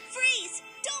 Freeze!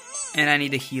 Don't move! And I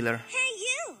need a healer. Hey,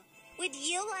 you! Would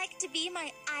you like to be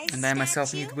my ice And I myself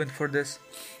statue? need wind for this.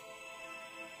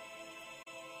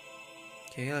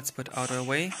 Okay, let's put outer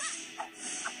away.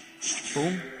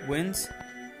 Boom, wind.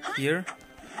 Here.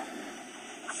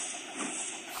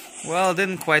 Well,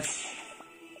 didn't quite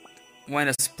went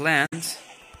as planned.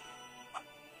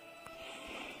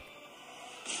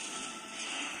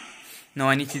 No,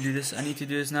 I need to do this. I need to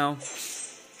do this now.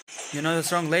 You know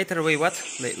that's wrong. Later, wait, what?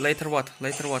 Later what?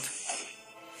 Later what?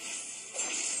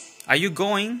 Are you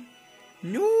going?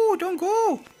 No, don't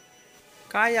go.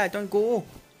 Kaya, don't go.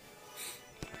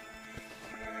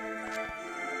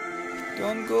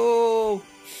 Don't go.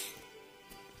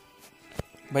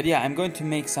 But yeah, I'm going to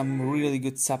make some really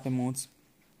good sub emotes.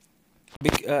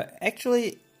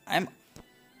 Actually, I'm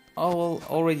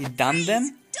already done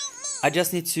them. I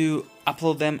just need to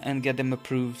upload them and get them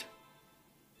approved.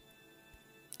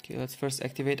 Okay, let's first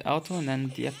activate auto and then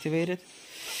deactivate it.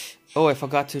 Oh, I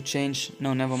forgot to change.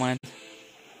 No, never mind.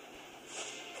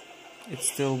 It's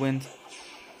still wind.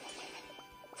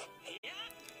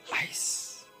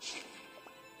 Ice.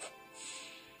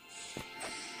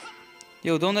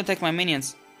 Yo, don't attack my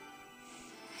minions.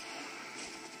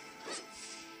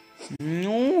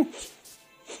 No.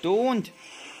 Don't.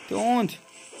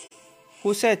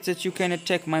 Who said that you can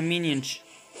attack my minions?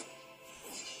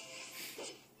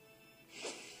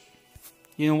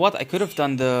 You know what? I could have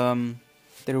done the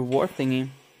reward thingy.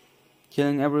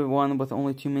 Killing everyone with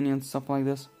only 2 minions, something like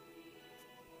this.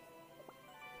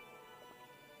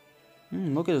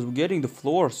 Look at us, we're getting the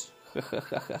floors.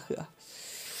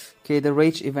 Okay, the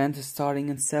rage event is starting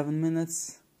in 7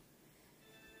 minutes.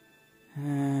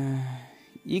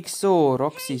 Ixo,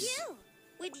 Roxys. Hey, you!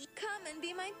 Would you come and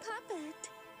be my puppet?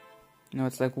 No,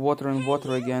 it's like water and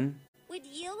water again. Would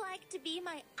you like to be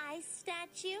my ice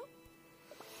statue?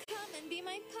 Come and be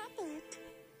my puppet.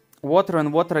 Water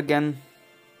and water again.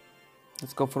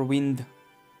 Let's go for wind.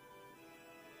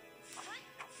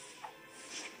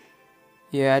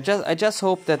 Yeah, I just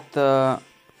hope that the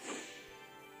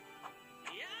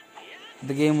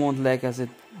game won't lag as it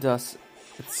does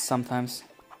sometimes.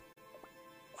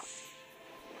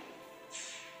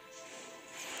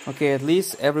 Okay, at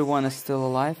least everyone is still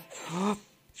alive.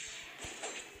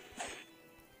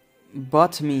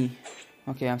 But me.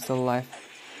 Okay, I'm still alive.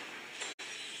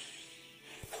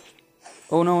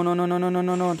 Oh no, no, no, no, no, no,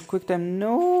 no, no. Quick time,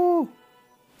 no!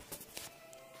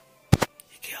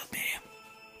 You killed me.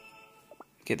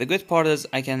 Okay, the good part is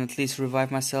I can at least revive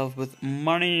myself with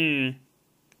money.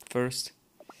 First.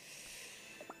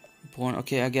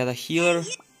 Okay, I got a healer.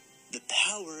 The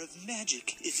power of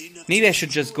magic is enough. Maybe I should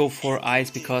just go for ice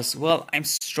because, well, I'm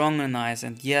strong in ice,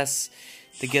 and yes,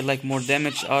 they get like more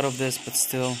damage out of this, but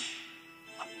still.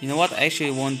 You know what? I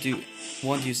actually won't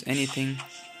use anything.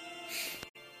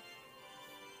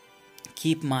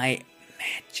 Keep my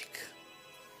magic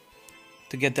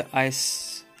to get the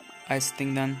ice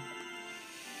thing done.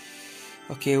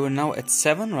 Okay, we're now at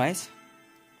 7, right?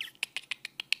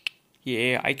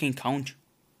 Yeah, I can count.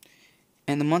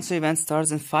 And the monster event starts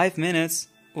in 5 minutes.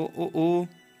 Oh,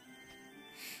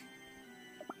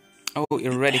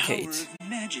 eradicate. The power of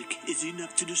magic is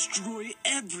enough to destroy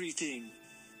everything.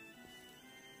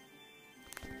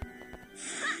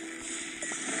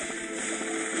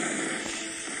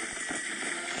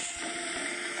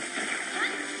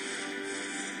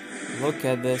 Look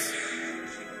at this.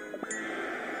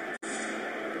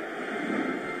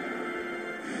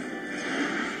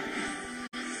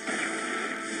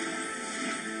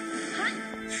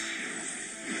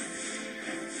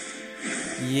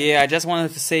 Yeah, I just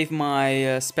wanted to save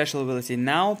my special ability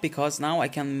now, because now I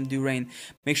can do rain.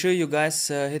 Make sure you guys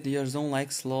hit your zone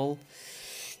likes, lol.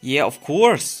 Yeah, of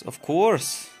course, of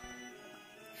course.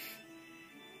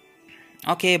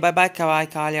 Okay, bye-bye,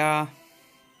 Kalia.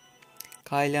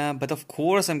 Kyla, but of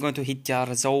course I'm going to hit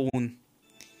your zone.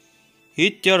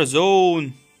 Hit your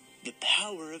zone. The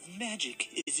power of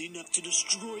magic is enough to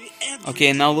destroy everything.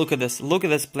 Okay, now look at this. Look at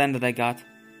this plan that I got.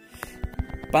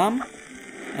 Bam,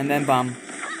 and then bam.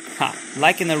 Ha,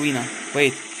 like an arena.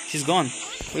 Wait, she's gone.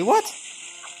 Wait, what?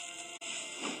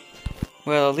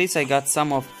 Well, at least I got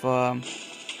some of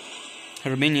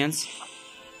her minions.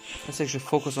 Let's actually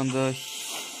focus on the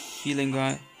healing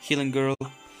girl.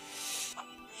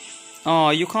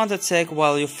 Oh, you can't attack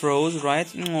while you froze, right?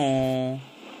 Oh.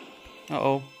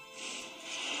 Uh-oh.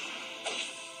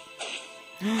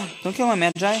 Don't kill my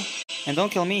Magi, and don't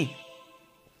kill me.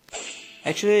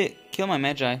 Actually, kill my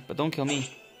Magi, but don't kill me.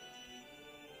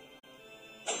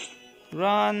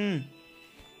 Run!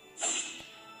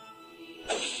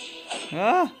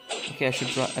 Ah! Okay, I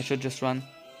should just run.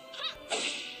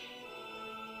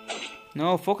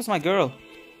 No, focus my girl.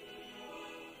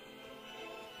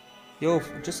 Yo,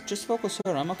 just focus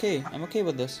her. I'm okay. I'm okay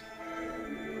with this.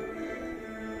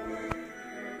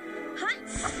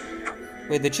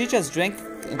 Wait, did she just drink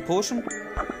a potion?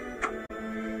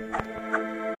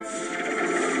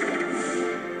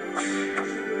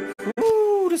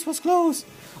 Ooh, this was close.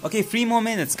 Okay, 3 more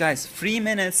minutes, guys. 3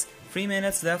 minutes. 3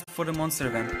 minutes left for the monster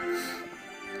event.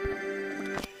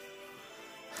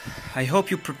 I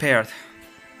hope you prepared.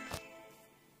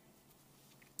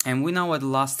 And we now at the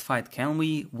last fight. Can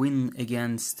we win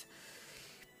against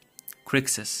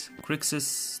Crixus?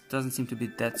 Crixus doesn't seem to be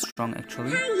that strong, actually.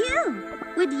 Hey, you!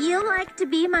 Would you like to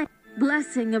be my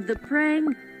blessing of the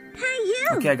praying? Hey, you!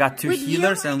 Okay, I got 2 Would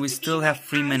healers, you and we like to still be have my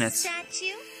 3 ice minutes.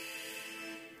 statue?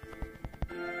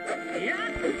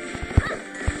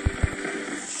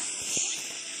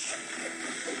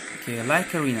 Okay,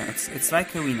 like arena. It's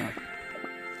like arena.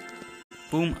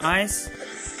 Boom ice.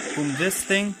 Boom this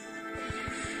thing.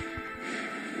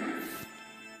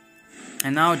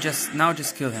 And now just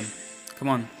kill him. Come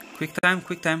on. Quick time,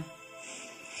 quick time.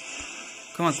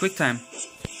 Come on, quick time.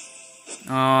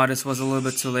 Oh, this was a little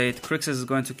bit too late. Crixus is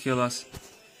going to kill us.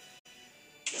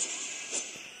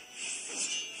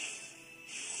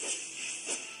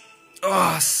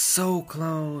 Oh, so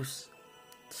close.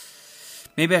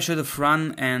 Maybe I should have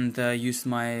run and used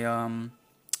my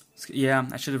yeah,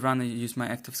 I should have run and used my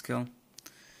active skill.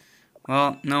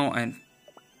 Well, no, I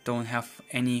don't have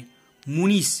any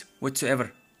muni's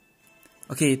whatsoever.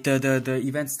 Okay, the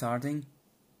event starting.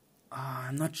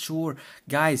 I'm not sure,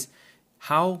 guys.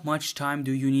 How much time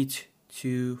do you need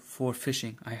for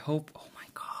fishing? I hope. Oh my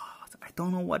god, I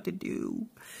don't know what to do.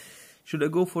 Should I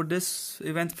go for this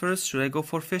event first? Should I go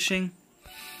for fishing?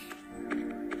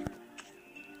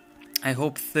 I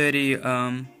hope 30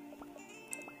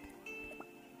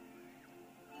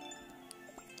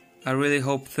 I really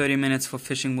hope 30 minutes for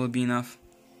fishing will be enough.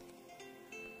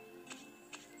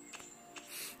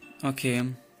 Okay,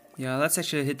 yeah, let's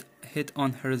actually hit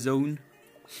on her zone.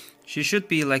 She should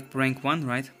be like rank 1,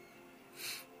 right?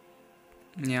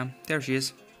 Yeah, there she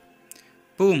is.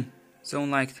 Boom! Zone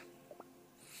liked.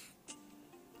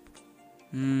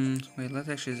 Wait, let's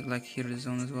actually like hear the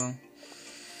zone as well.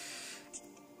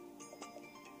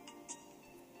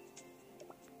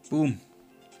 Boom.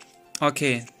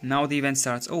 Okay, now the event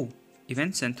starts. Oh,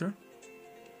 event center.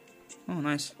 Oh,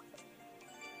 nice.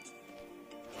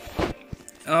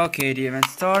 Okay, the event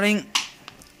starting.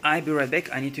 I'll be right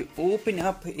back. I need to open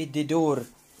up the door.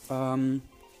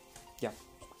 Yeah.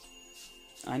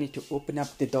 I need to open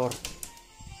up the door.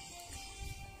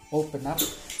 Open up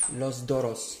los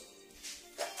doros.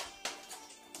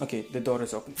 Okay, the door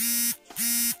is open.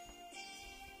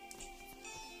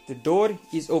 The door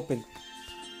is open.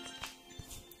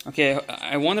 Okay,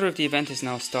 I wonder if the event is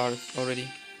now started already.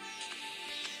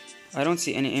 I don't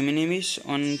see any enemies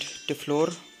on the floor.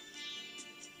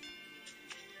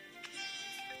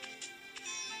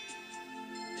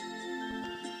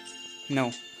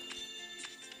 No.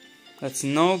 Let's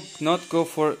not go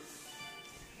for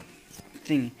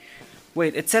thing.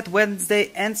 Wait, it said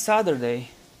Wednesday and Saturday.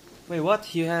 Wait,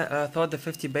 what? You thought the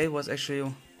 50 bait was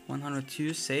actually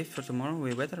 102 safe for tomorrow?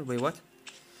 Wait, what?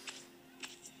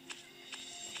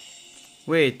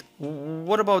 Wait,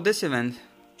 what about this event?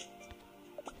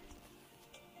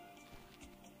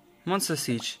 Monster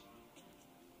Siege.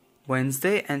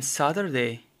 Wednesday and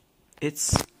Saturday.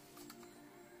 It's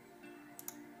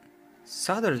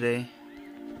Saturday.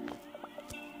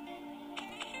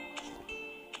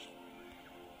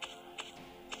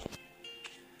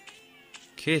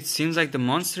 Okay, it seems like the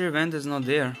monster event is not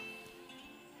there.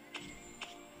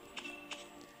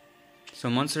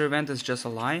 So monster event is just a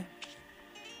lie?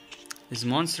 Is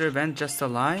monster event just a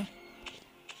lie?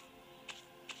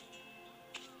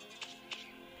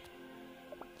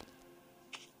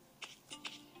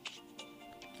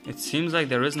 It seems like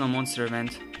there is no monster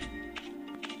event.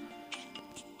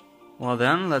 Well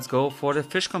then, let's go for the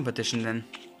fish competition then.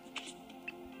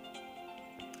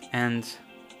 And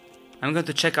I'm going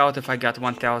to check out if I got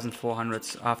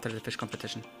 1400s after the fish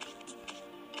competition.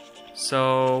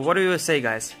 So, what do you say,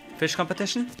 guys? Fish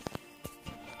competition?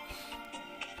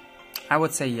 I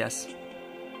would say yes.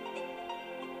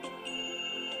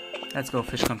 Let's go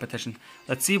fish competition.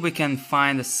 Let's see if we can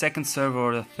find the second server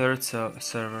or the third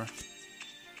server.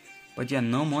 But yeah,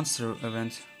 no monster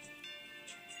event.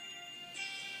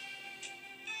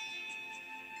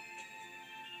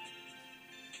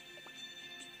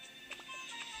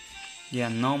 Yeah,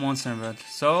 no monster event.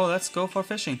 So let's go for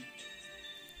fishing.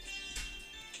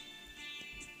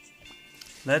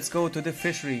 Let's go to the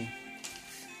fishery.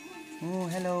 Oh,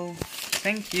 hello.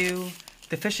 Thank you.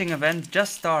 The fishing event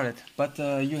just started, but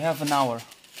you have an hour.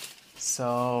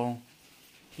 So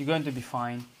you're going to be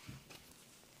fine.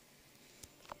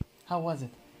 How was it?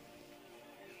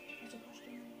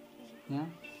 Yeah?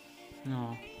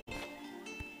 No.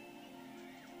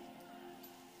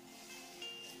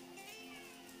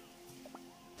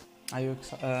 Are you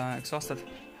exhausted?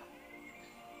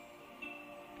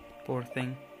 Poor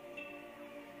thing.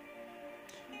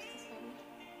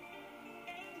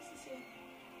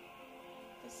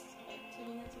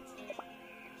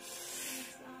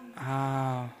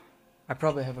 I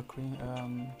probably have a cream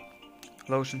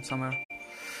lotion somewhere.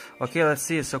 Okay, let's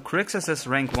see. So Crixus is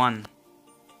rank 1.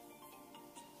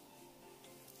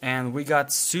 And we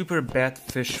got super bad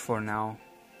fish for now.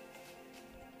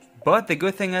 But the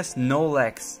good thing is no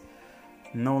legs.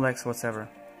 No legs whatsoever.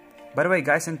 By the way,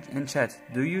 guys in chat,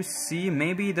 do you see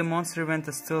maybe the monster event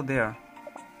is still there?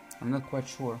 I'm not quite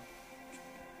sure.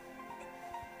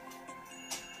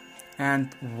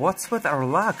 And what's with our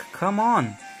luck? Come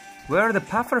on! Where are the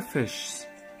puffer fish?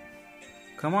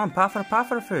 Come on,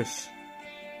 puffer fish!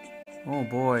 Oh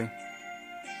boy.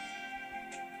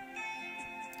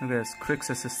 Look at this,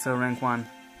 Crixus is still rank 1.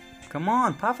 Come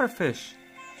on, puffer fish!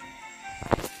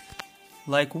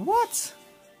 Like what?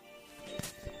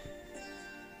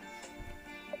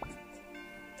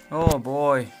 Oh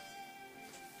boy.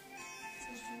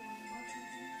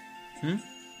 I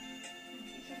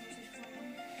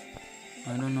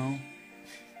don't know.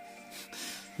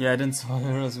 Yeah, I didn't saw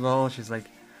her as well. She's like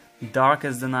dark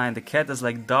as the night. The cat is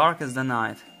like dark as the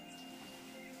night.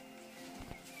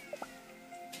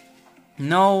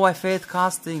 No, I failed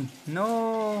casting.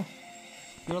 No.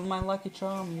 You're my lucky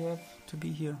charm. You have to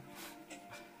be here.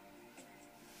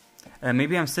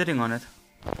 Maybe I'm sitting on it.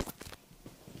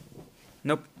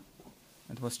 Nope.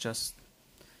 It It was just...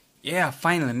 Yeah,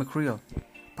 finally, mackerel.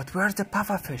 But where's the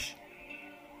pufferfish?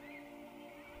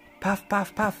 Puff,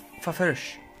 puff, puff,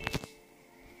 pufferfish.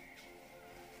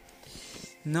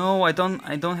 No, I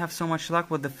don't have so much luck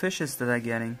with the fishes that I'm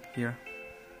getting here.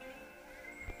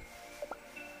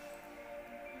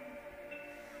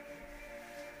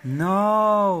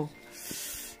 No!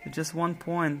 Just 1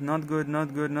 point. Not good,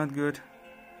 not good, not good.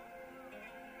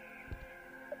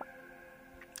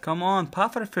 Come on,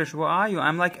 pufferfish, where are you?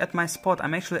 I'm like at my spot.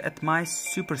 I'm actually at my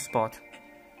super spot.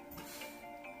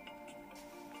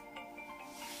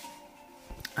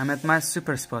 I'm at my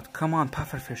super spot. Come on,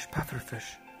 pufferfish,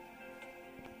 pufferfish.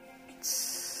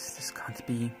 This can't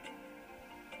be.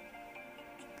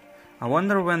 I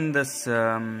wonder when this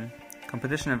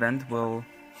competition event will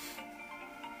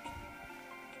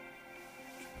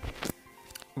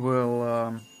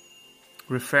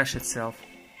refresh itself.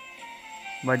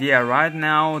 But yeah, right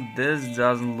now this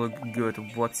doesn't look good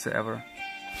whatsoever.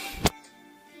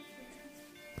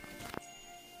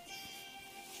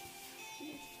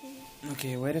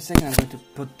 Okay, wait a second, I'm going to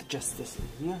put just this in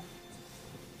here.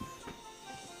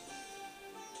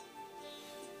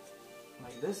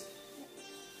 Like this.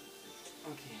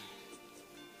 Okay.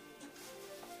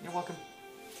 You're welcome.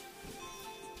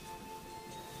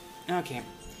 Okay.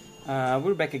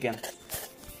 We're back again.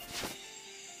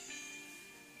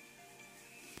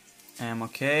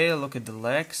 Okay, look at the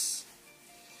legs.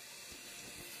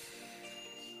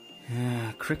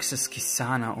 Crixus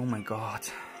Kisana, oh my god.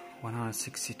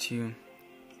 162.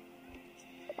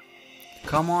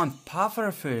 Come on,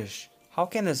 pufferfish. How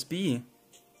can this be?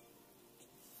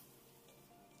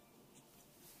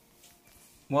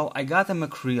 Well, I got a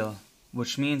mackerel,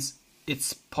 which means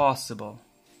it's possible.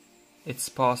 It's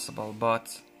possible,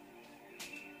 but...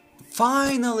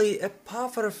 Finally, a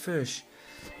pufferfish!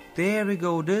 There we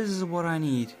go, this is what I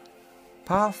need.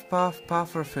 Puff, puff,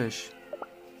 pufferfish.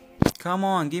 Come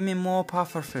on, give me more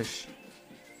pufferfish.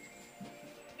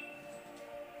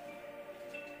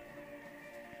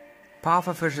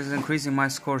 Pufferfish is increasing my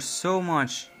score so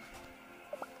much.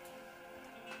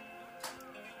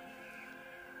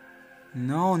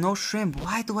 No, no shrimp.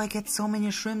 Why do I get so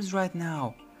many shrimps right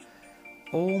now?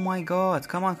 Oh my god.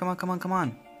 Come on, come on, come on, come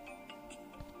on.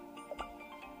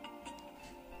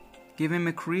 Give me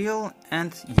mackerel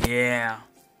and yeah.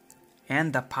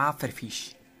 And the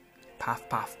pufferfish. Puff,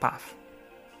 puff, puff.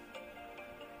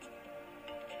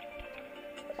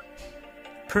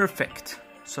 Perfect.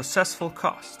 Successful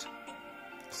cast.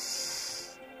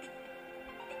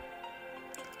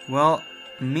 Well,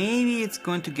 maybe it's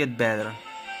going to get better.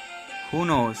 Who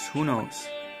knows? Who knows?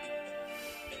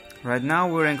 Right now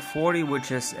we're rank 40,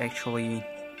 which is actually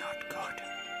not good.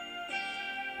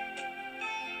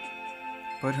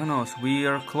 But who knows? We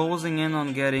are closing in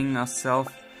on getting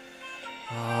ourselves...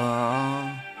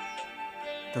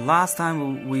 the last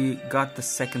time we got the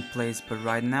second place, but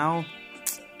right now...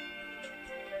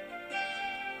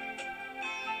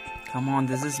 Come on,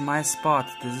 this is my spot.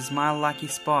 This is my lucky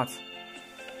spot.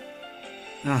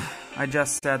 I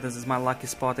just said this is my lucky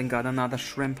spot and got another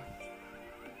shrimp.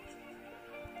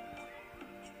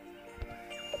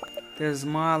 This is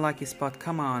my lucky spot,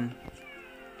 come on.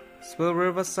 Swill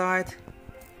Riverside,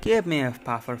 give me a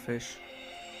pufferfish.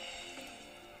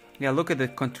 Yeah, look at the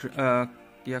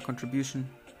contribution.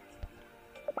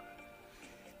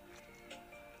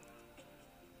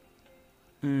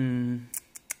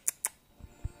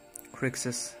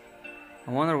 Crixus.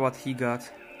 I wonder what he got.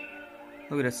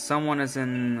 Look at this, someone is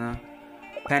in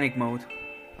panic mode.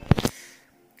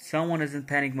 Someone is in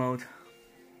panic mode.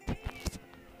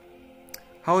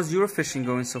 How is your fishing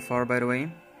going so far, by the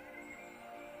way?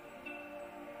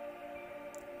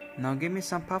 Now give me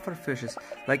some puffer fishes.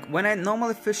 Like when I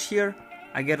normally fish here,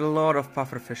 I get a lot of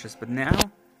puffer fishes, but now,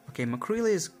 okay, mackerel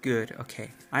is good. Okay,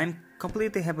 I'm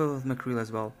completely happy with mackerel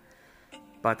as well.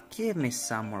 But give me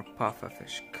some more puffer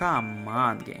fish. Come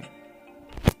on, game.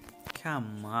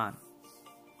 Come on.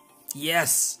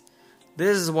 Yes!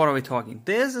 This is what we're talking.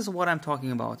 This is what I'm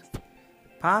talking about.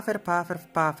 Puffer, puffer,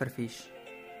 puffer fish.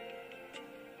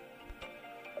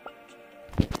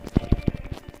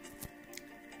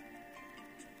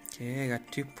 Okay, I got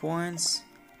 2 points.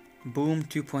 Boom,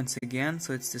 2 points again,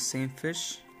 so it's the same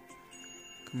fish.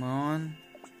 Come on.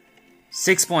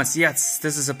 6 points, yes,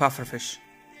 this is a puffer fish.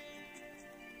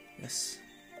 Yes.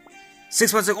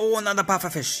 6 points, oh, another puffer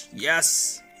fish.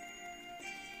 Yes!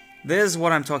 This is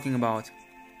what I'm talking about.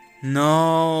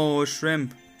 No,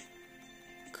 shrimp.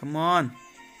 Come on.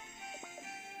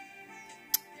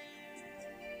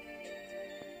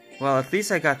 Well, at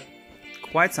least I got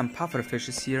quite some puffer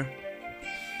fishes here.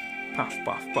 Puff,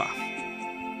 puff, puff.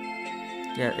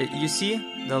 Yeah, you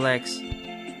see the legs.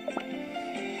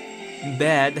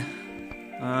 bad.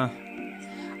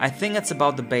 I think it's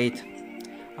about the bait.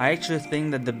 I actually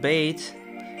think that the bait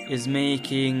is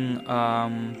making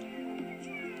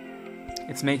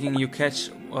it's making you catch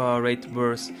rate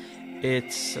worse.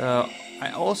 It's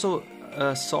I also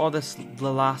saw this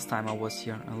the last time I was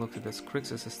here. I looked at this.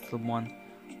 Crixus is still one.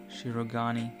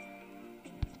 Shirogane.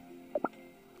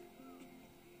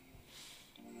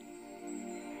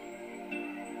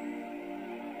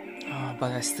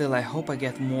 But I hope I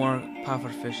get more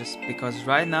pufferfishes, because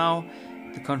right now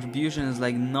the contribution is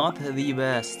like not the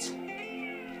best.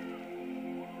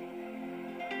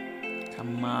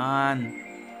 Come on,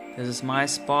 this is my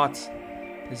spot.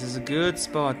 This is a good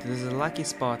spot. This is a lucky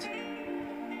spot.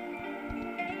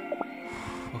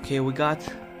 Okay, we got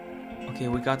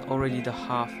already the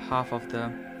half of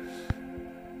the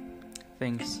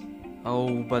things.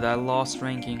 Oh, but I lost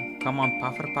ranking. Come on,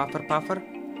 puffer.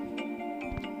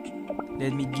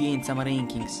 Let me gain some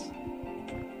rankings.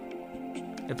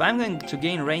 If I'm going to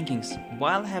gain rankings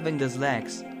while having these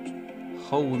legs,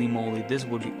 holy moly, this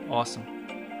would be awesome.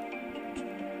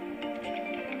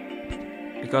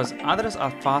 Because others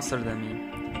are faster than me.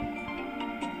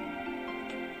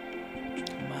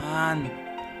 Come on.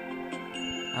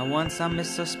 I want some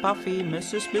Mr. Spuffy,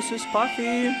 Mrs.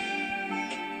 Spuffy.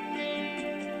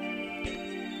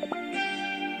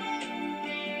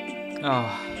 Oh,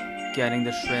 getting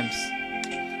the shrimps.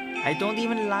 I don't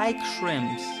even like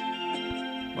shrimps.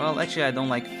 Well, actually, I don't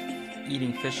like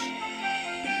eating fish.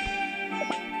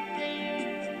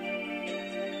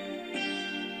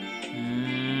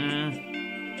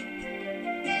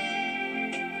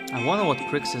 I wonder what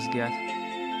Crixus get.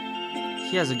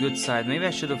 He has a good side. Maybe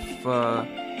I should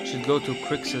go to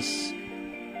Crixus.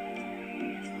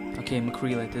 Okay,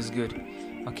 Macrelate is good.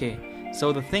 Okay,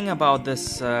 so the thing about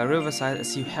this riverside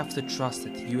is you have to trust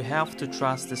it. You have to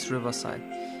trust this riverside,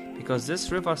 because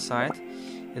this riverside,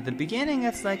 at the beginning,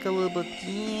 it's like a little bit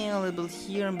here, a little bit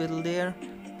here, a little there,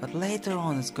 but later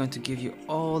on, it's going to give you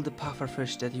all the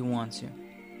pufferfish that you want to.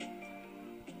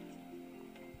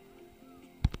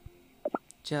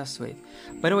 Just wait.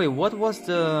 By the way, what was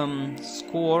the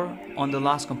score on the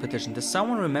last competition? Does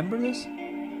someone remember this?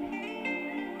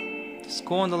 The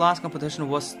score on the last competition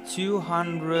was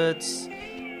 200.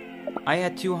 I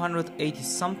had 280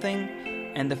 something,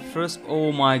 and the first.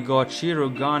 Oh my God,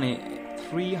 Shirogane,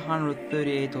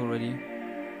 338 already.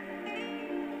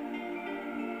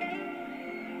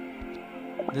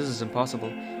 This is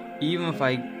impossible. Even if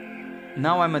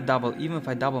now I'm a double. Even if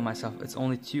I double myself, it's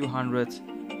only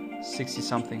 260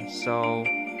 something. So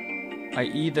I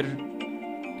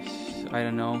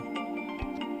don't know.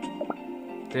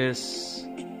 This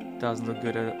doesn't look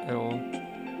good at all.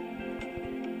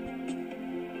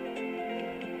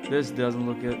 This doesn't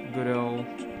look good at all.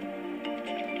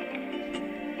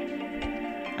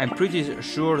 I'm pretty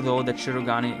sure though that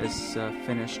Shirogane is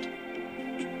finished.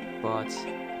 But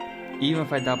even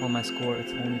if I double my score,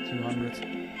 it's only 200.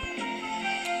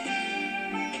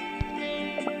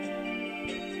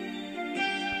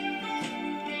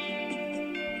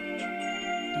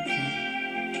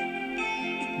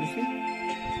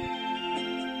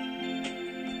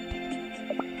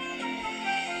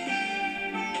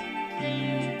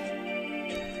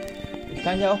 Ich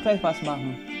kann ja auch gleich was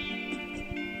machen.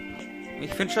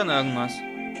 Ich finde schon irgendwas.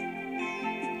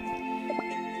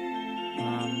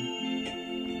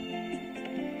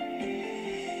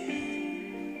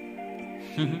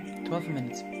 12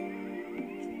 minutes.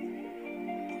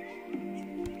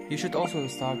 You should also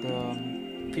start the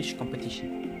fish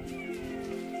competition.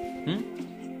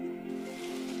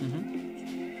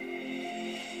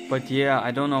 But yeah,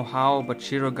 I don't know how, but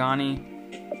Shirogane,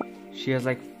 she has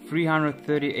like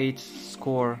 338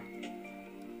 score,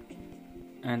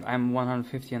 and I'm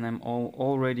 150, and I'm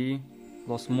already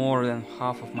lost more than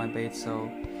half of my bait. So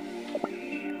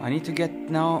I need to get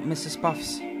now Mrs.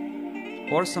 Puffs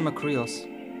or some mackerels,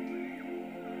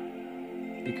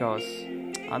 because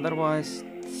otherwise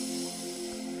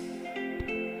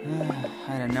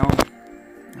I don't know.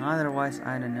 Otherwise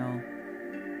I don't know.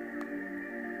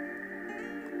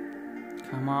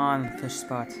 Come on, fish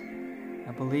spot.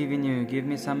 I believe in you. Give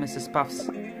me some Mrs. Puffs.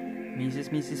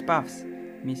 Mrs. Puffs.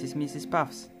 Mrs.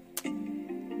 Puffs. Damn.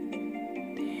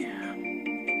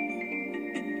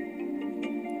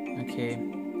 Okay.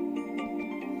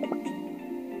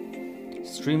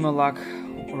 Streamer luck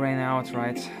ran out,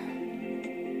 right?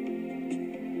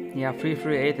 Yeah,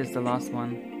 338 is the last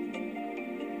one.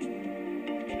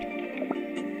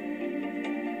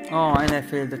 Oh, and I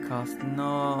failed the cast.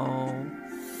 No.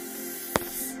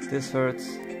 This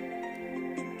hurts.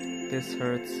 This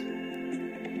hurts.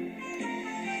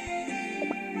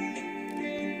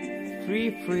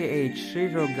 338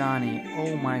 Shirogani.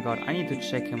 Oh my god, I need to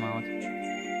check him out.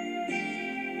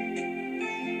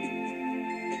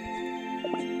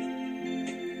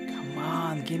 Come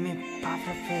on, give me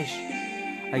puffer fish.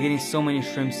 I'm getting so many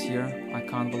shrimps here. I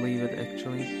can't believe it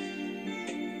actually.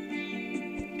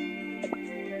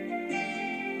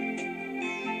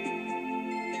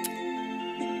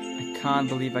 I can't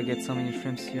believe I get so many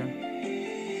shrimps here.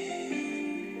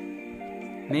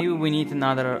 Maybe we need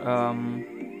another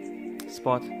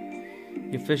spot.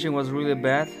 Your fishing was really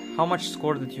bad. How much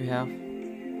score did you have?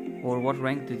 Or what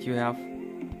rank did you have?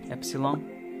 Epsilon?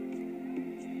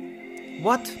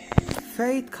 What?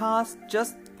 Fate cast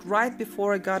just right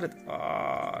before I got it.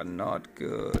 Ah, not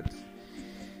good.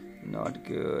 Not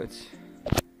good.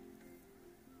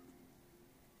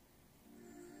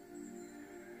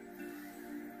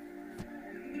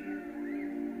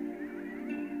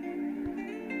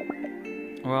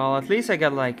 Well, at least I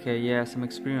got like, yeah, some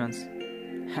experience.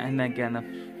 And again, a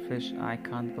fish. I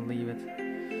can't believe it.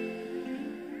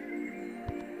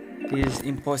 This is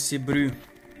impossible.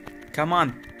 Come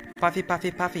on. Puffy,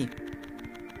 puffy, puffy.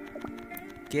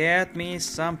 Get me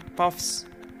some puffs.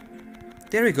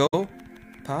 There we go.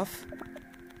 Puff.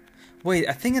 Wait,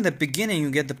 I think in the beginning you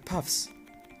get the puffs.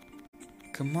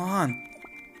 Come on.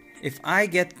 If I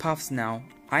get puffs now,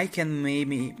 I can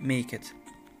maybe make it.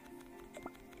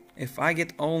 If I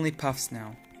get only puffs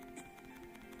now.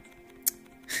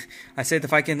 I said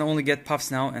if I can only get puffs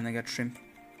now, and I got shrimp.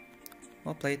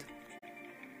 Well played.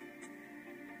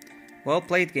 Well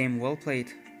played, game. Well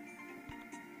played.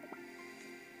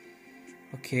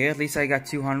 Okay, at least I got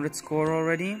 200 score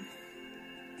already.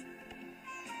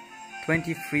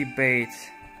 23 bait.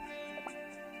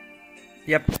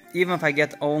 Yep, even if I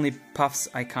get only puffs,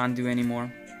 I can't do anymore.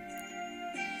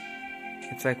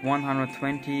 It's like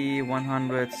 120,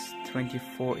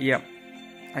 124. Yep,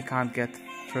 I can't get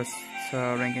first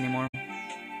rank anymore.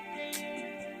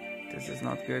 This is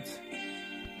not good.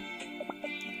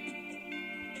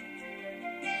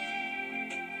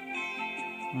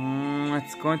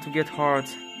 It's going to get hard.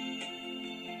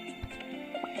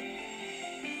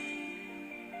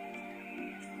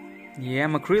 Yeah,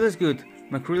 mackerel is good.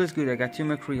 Mackerel is good. I got 2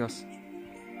 mackerels.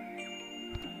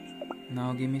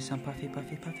 Now give me some puffy,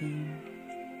 puffy, puffy.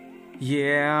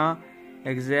 Yeah,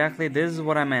 exactly. This is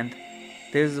what I meant.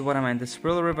 This is what I meant. The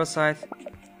Spurl Riverside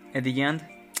at the end,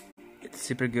 it's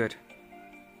super good.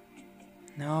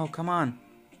 No, come on.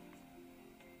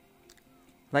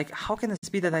 Like, how can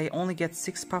it be that I only get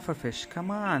 6 pufferfish?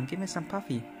 Come on, give me some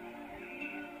puffy.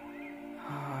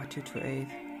 Ah, 228.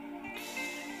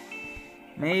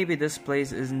 Maybe this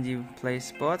place isn't the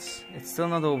place, but it's still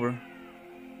not over.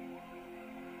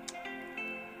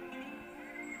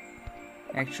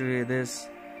 Actually, this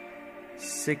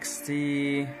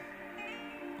 60.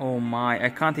 Oh my, I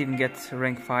can't even get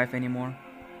rank 5 anymore.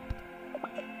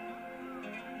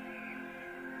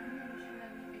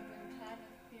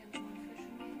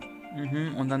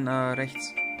 Und dann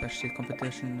rechts, da steht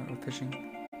Competition Fishing.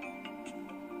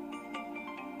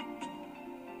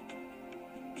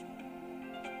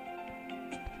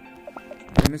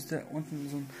 Da müsste unten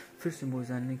so ein Fischsymbol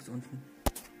sein, links unten.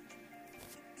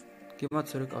 Geh mal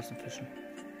zurück aus dem Fischen.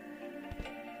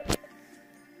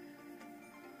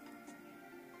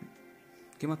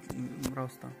 Geh mal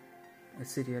raus da.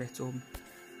 Jetzt seht ihr rechts oben.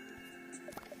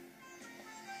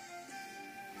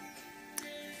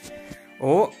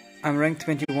 Oh, I'm ranked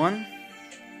 21.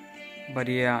 But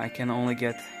yeah, I can only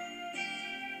get...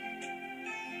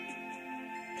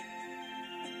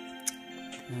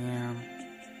 Damn.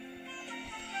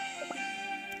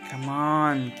 Come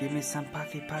on, give me some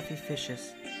puffy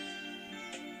fishes.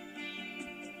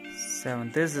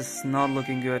 7. This is not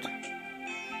looking good.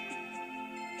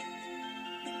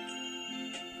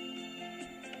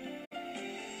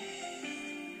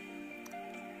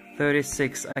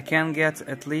 $36. I can get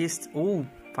at least... Ooh,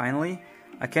 finally.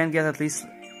 I can get at least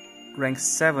rank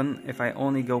 7 if I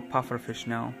only go pufferfish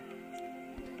now.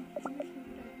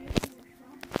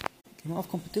 Geh mal auf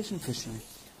Competition Fishing.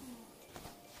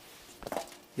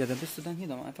 Ja, da bist du dann hier,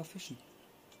 dann einfach fischen.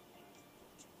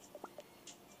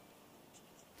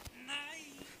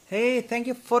 Hey, thank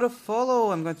you for the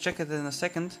follow. I'm gonna check it in a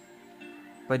second.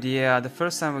 But yeah, the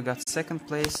first time we got 2nd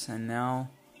place, and now...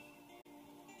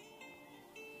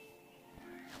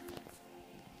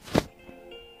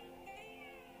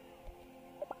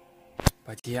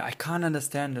 But yeah, I can't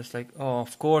understand this. Like, oh,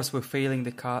 of course we're failing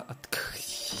the car.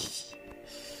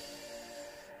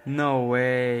 No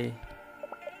way.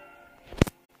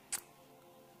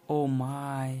 Oh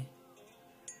my.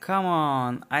 Come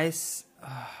on.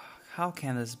 How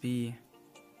can this be?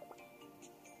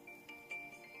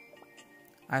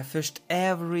 I fished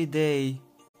every day,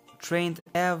 trained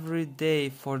every day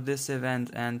for this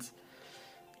event, and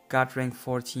got rank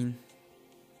 14.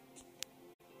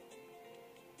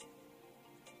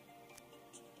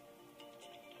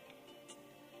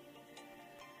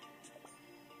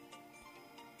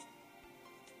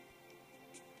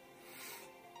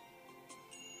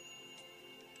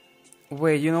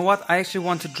 Wait, you know what? I actually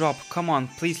want to drop. Come on,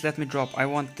 please let me drop. I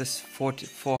want this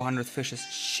 400 fishes.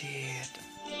 Shit.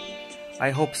 I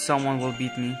hope someone will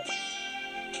beat me.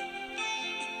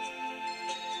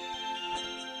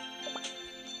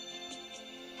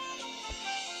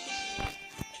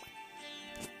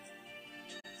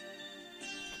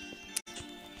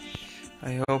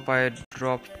 I hope I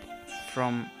drop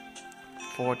from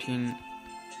 14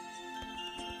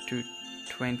 to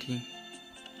 20.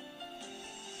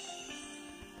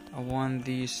 I want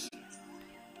these.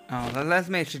 Oh, let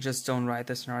me actually just don't write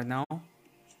this right now.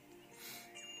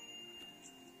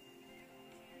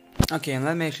 Okay, and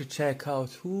let me actually check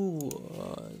out who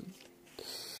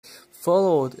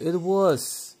followed. It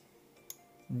was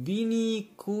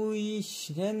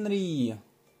Vinicius Henry.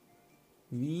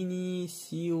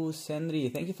 Vinicius Henry.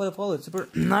 Thank you for the follow. It's super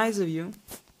nice of you.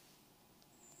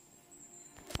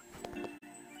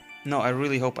 No, I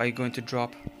really hope I'm going to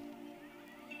drop.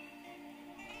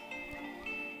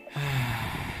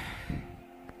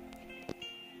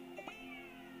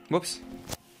 Whoops.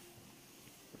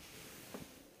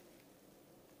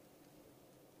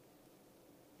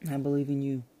 I believe in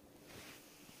you.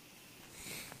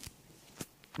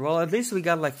 Well, at least we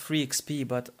got like free XP,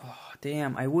 but oh,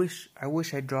 damn, I wish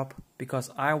I drop because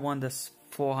I want this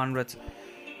 400.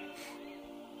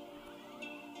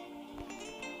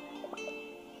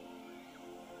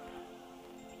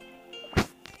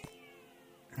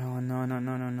 Oh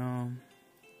no.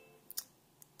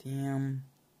 Damn.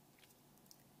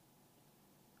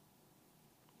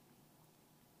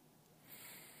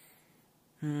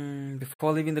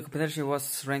 Before leaving the competition, she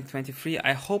was ranked 23.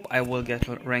 I hope I will get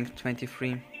ranked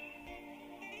 23.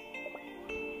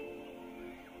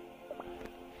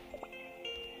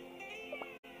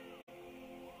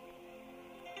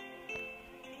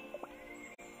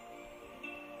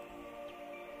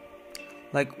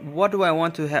 Like, what do I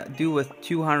want to do with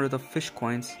 200 of fish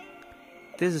coins?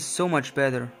 This is so much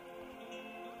better.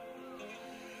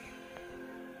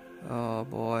 Oh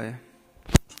boy.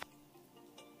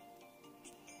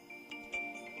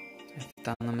 I've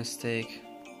done a mistake.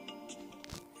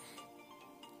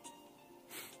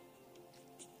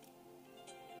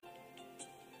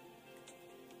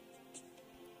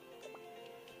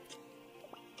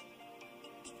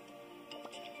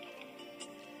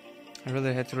 I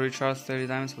really had to recharge 30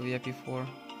 diamonds for VIP 4.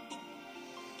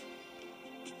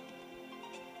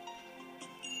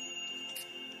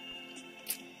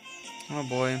 Oh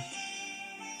boy.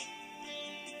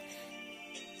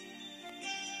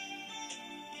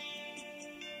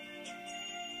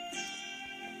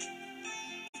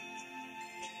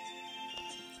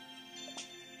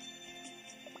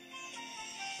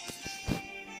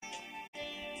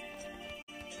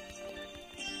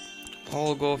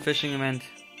 All go fishing event.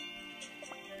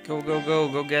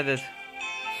 Go get it.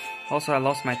 Also, I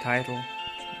lost my title.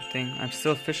 I think I'm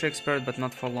still fish expert, but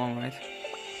not for long, right?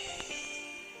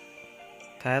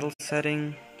 Title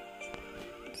setting.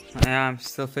 Yeah, I'm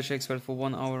still fish expert for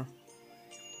 1 hour.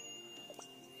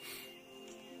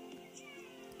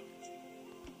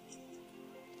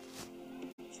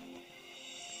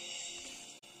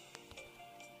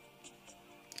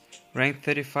 Rank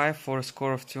 35 for a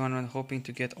score of 200, hoping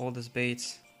to get all these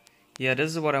baits. Yeah,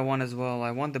 this is what I want as well.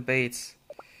 I want the baits.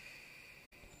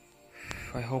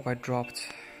 I hope I dropped.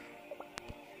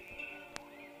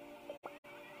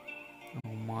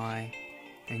 Oh my.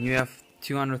 And you have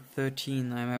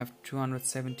 213, I have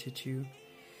 272.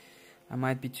 I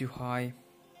might be too high.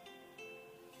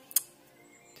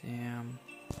 Damn.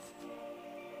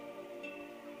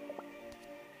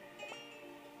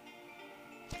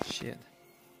 Shit.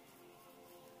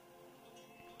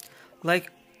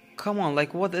 Like, come on,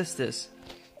 like what is this?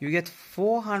 You get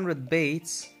 400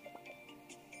 baits.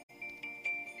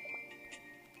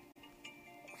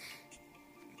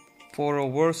 For a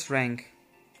worse rank.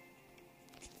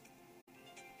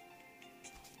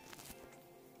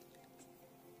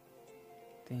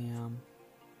 Damn.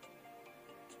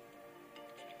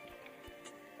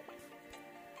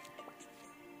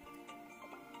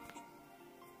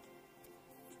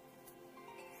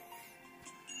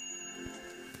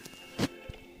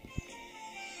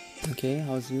 Okay,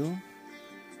 how's your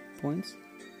points?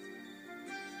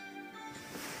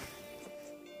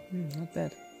 Not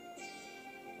bad.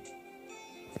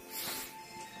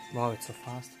 Wow, it's so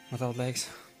fast without legs.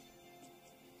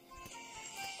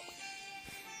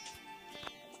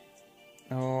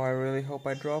 Oh, I really hope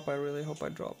I drop. I really hope I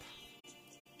drop.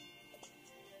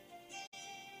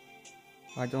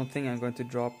 I don't think I'm going to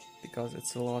drop because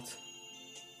it's a lot.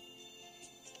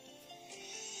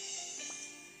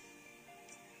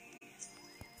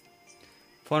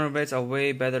 $400 baits are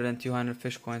way better than 200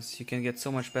 fish coins. You can get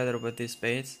so much better with these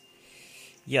baits.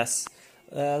 Yes.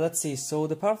 Let's see. So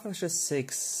the power fish is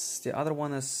 6. The other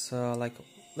one is like,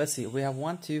 let's see. We have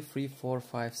 1, 2, 3, 4,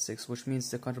 5, 6, which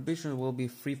means the contribution will be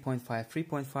 3.5.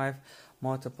 3.5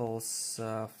 multiples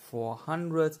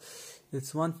 400.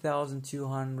 It's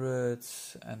 1,200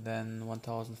 and then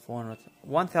 1,400.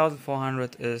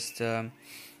 1,400 is the.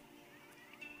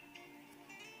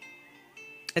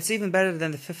 It's even better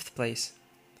than the 5th place.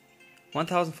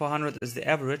 1,400 is the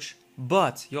average,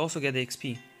 but you also get the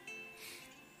XP.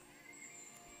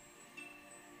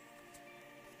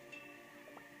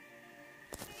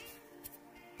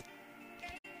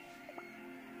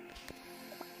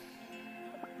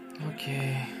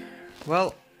 Okay,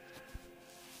 well,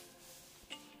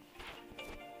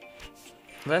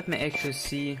 let me actually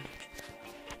see.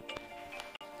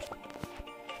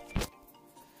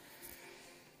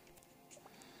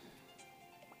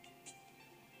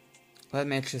 Let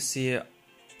me actually see.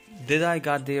 Did I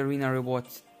got the arena reward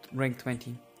rank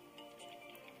 20?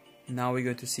 Now we're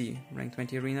going to see rank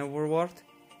 20 arena reward.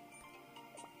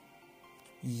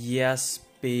 Yes,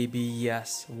 baby,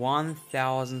 yes.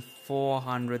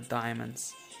 1,400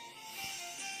 diamonds.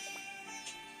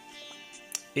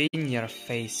 In your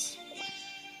face.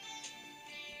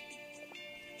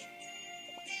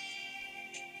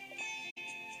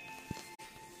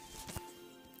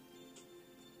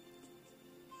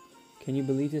 Can you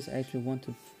believe this? I actually want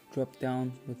to drop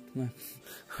down with my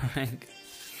rank.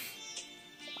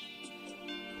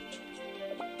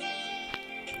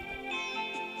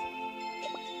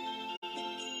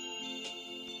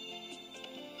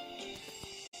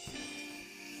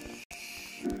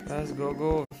 Let's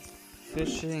go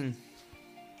fishing.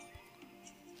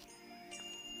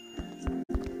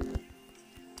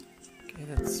 Okay,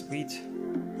 that's sweet.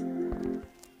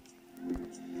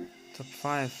 Top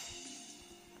 5.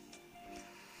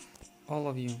 All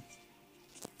of you.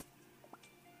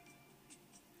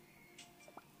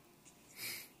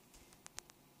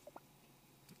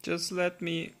 Just let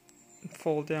me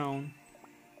fall down.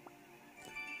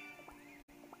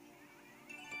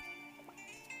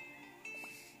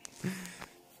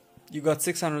 You got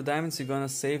 600 diamonds, you're gonna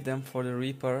save them for the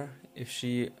Reaper if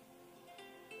she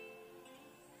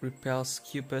repels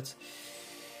Cupid.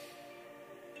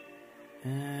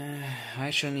 I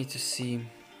shall need to see.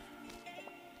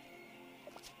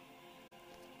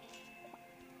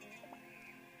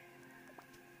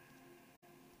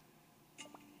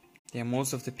 Yeah,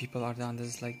 most of the people are done.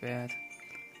 This is like bad.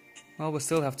 Well, we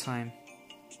still have time.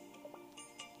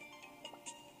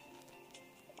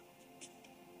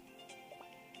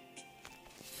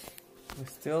 We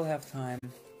still have time.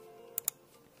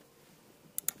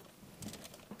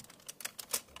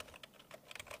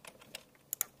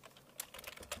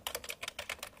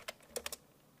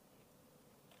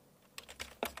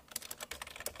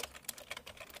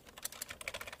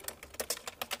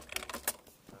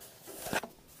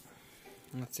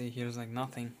 Let's see, here's like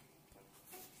nothing.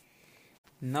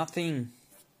 Nothing.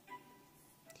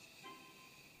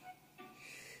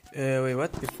 Wait,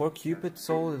 what? Before Cupid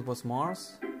sold, it was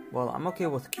Mars? Well, I'm okay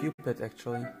with Cupid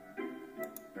actually.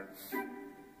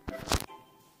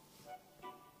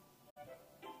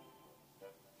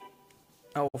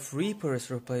 Oh, Reaper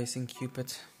is replacing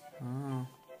Cupid. Oh.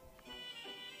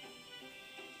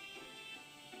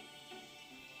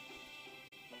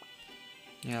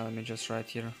 Yeah, let me just write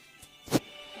here.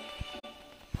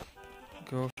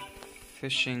 Go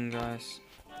fishing, guys.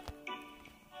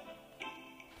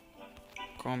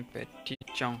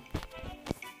 Competition.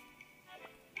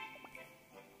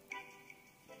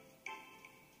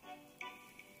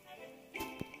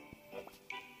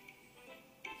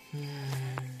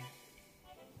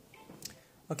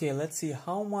 Okay, let's see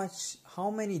how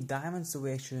many diamonds do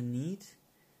we actually need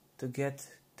to get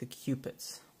the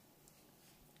Cupids.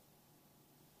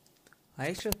 I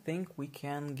actually think we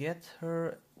can get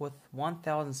her with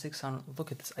 1,600.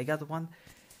 Look at this, I got one.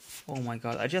 Oh my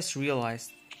god, I just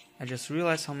realized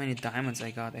how many diamonds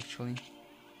I got actually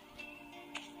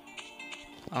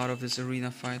out of this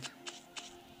arena fight.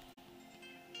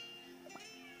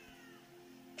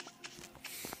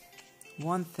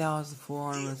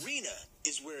 $1,400. The arena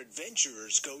is where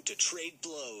adventurers go to trade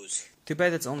blows. Too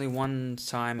bad it's only one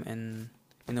time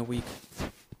in a week.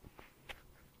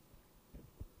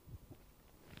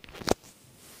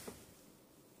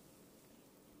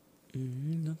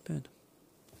 Not bad.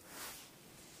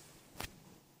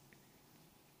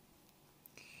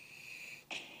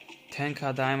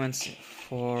 10k diamonds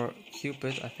for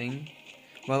Cupid, I think.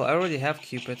 Well, I already have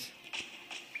Cupid.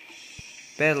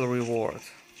 Battle reward.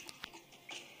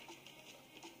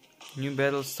 New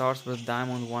battle starts with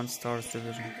Diamond 1 stars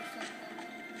division.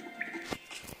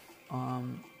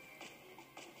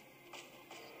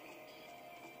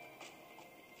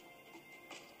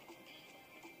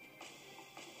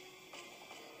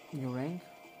 Your rank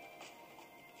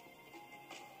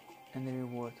and the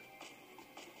reward.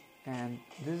 And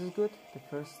this is good. The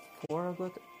first 4 are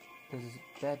good. This is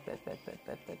bad.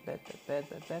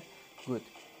 Good.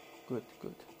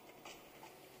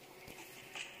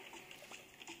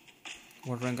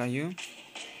 What rank are you?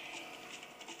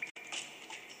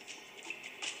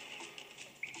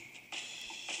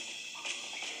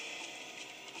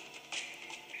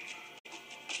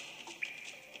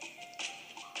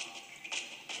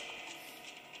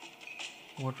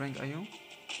 What rank are you?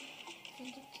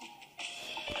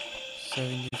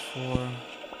 74.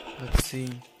 Let's see.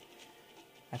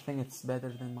 I think it's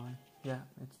better than mine. Yeah,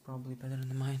 it's probably better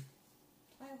than mine.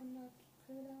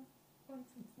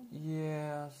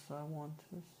 Yes, I want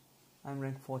this. I'm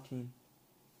rank 14.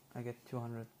 I get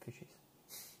 200 fishes.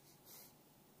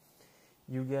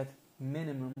 You get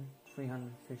minimum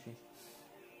 300 fishes.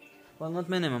 Well, not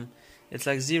minimum. It's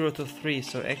like 0 to 3,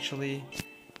 so actually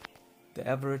the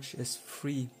average is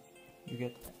 3. You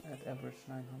get at average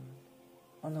 900.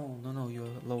 Oh no, you're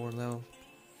lower level.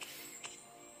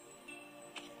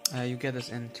 You get this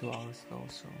in 2 hours though,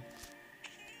 so...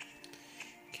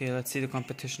 Okay, let's see the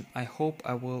competition. I hope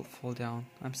I will fall down.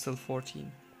 I'm still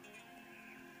 14.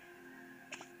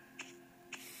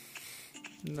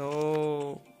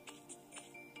 No.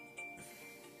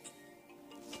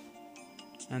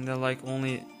 And they're like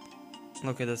only...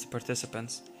 Look at this,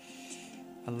 participants.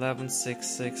 11, 6,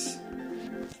 6.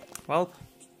 Well...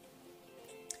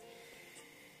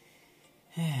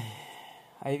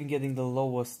 I'm even getting the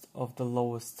lowest of the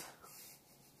lowest.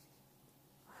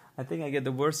 I think I get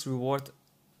the worst reward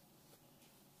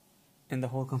in the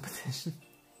whole competition.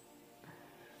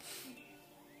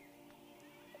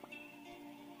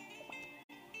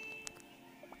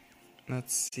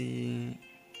 Let's see.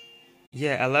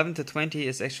 Yeah, 11 to 20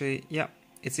 is actually, yeah,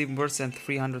 it's even worse than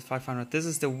 300, 500. This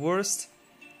is the worst.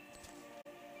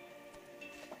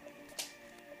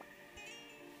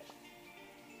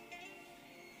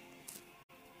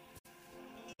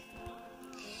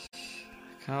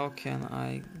 How can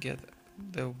I get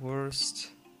the worst?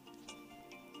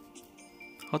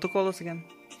 How to call this again?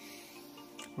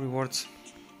 Rewards.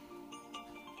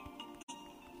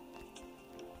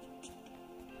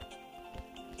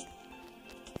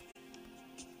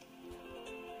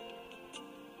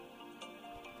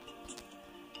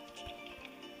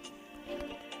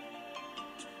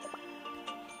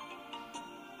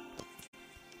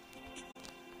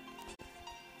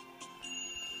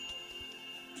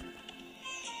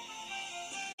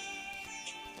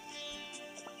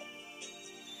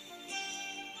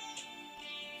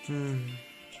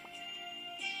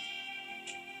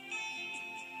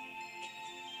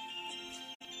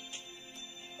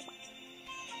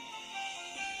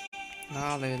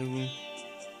 Hallelujah.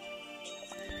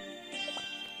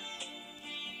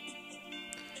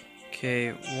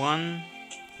 Okay, one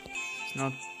is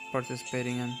not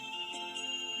participating in.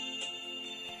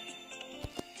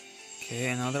 Okay,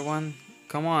 another one.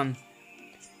 Come on.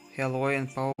 Helloy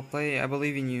and power play. I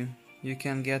believe in you. You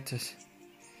can get this.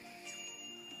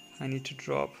 I need to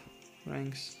drop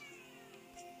ranks.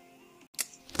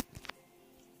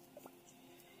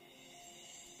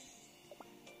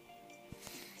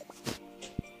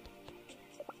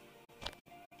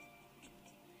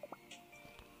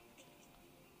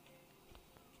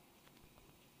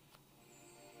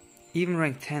 Even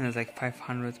rank 10 is like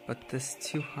 500, but this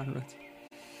 200.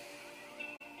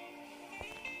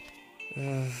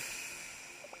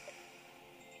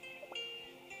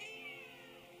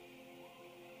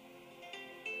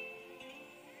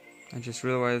 I just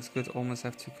realized it's good, almost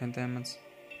have 2 condemns.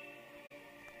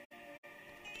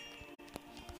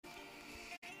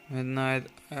 Midnight,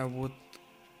 I would...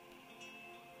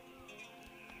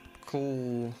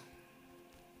 Cool.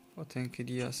 Oh, thank you,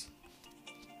 Diaz.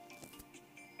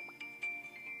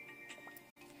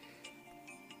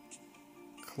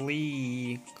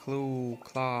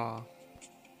 Claw.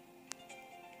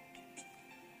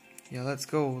 Yeah, let's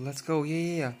go,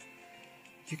 yeah.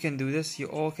 You can do this, you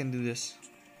all can do this.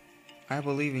 I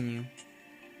believe in you.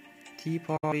 Tea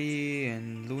Party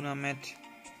and Lunamet.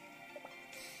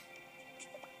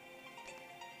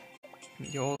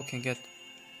 You all can get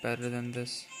better than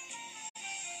this.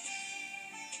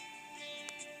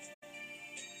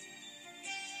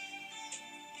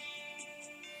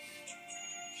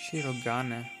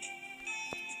 Shirogane.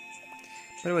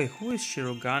 By the way, who is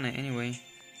Shirogane anyway?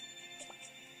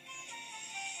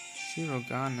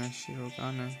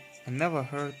 Shirogane. I never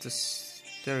heard this.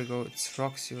 There we go, it's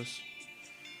Roxius.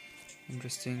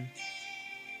 Interesting.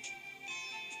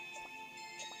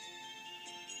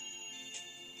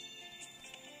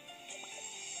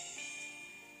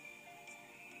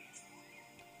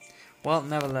 Well,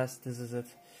 nevertheless, this is it.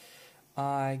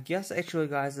 I guess actually,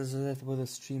 guys, this is it with the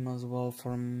stream as well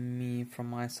for me, from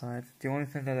my side. The only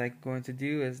thing that I'm going to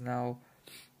do is now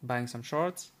buying some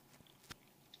shorts.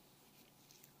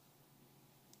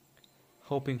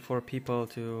 Hoping for people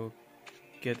to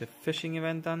get the fishing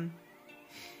event done.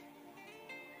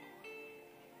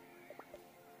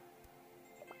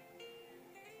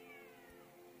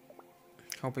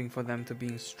 Hoping for them to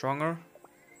be stronger.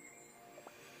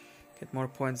 Get more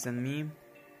points than me.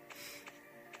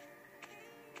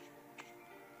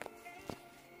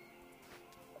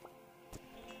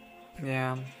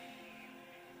 Yeah.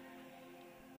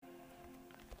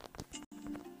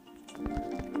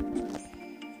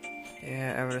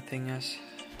 Yeah, everything is.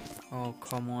 Oh,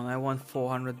 come on. I want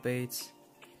 400 baits.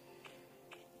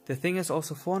 The thing is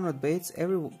also 400 baits.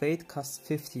 Every bait costs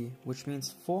 50, which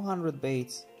means 400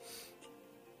 baits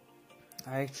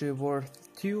are actually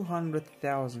worth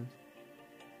 200,000.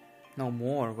 No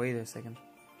more. Wait a second.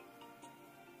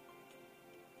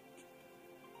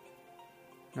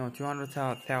 No,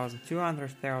 200,000.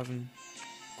 200,000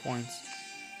 coins.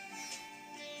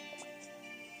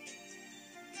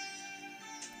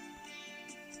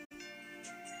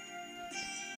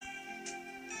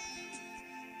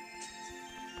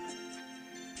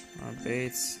 Our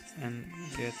baits and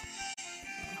get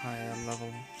higher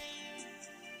level.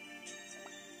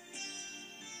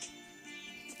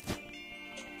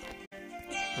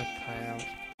 Get higher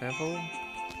level.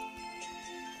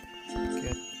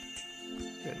 Get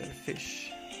better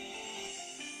fish.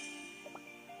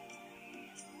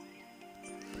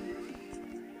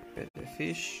 Better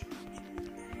fish.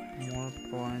 More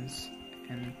points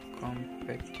and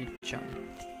competition.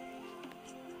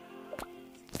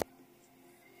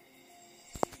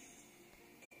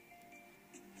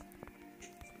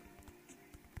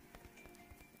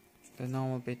 The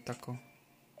normal bait taco.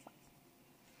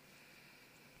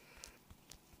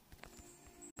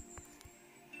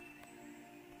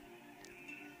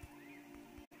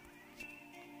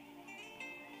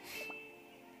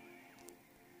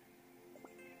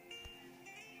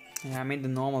 Yeah, I made the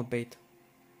normal bait.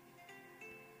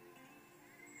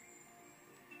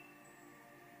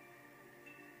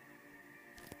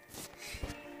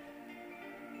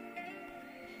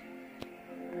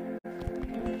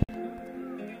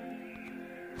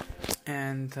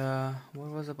 And what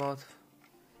was about?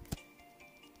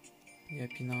 Yeah,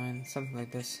 P9, something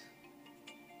like this.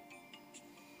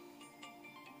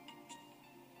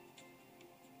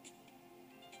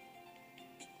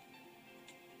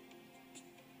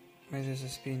 Why is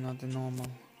SSP not the normal?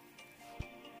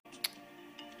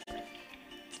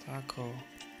 Taco.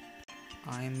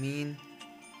 I mean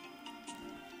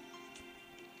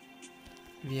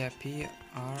VIP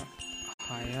are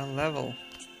higher level.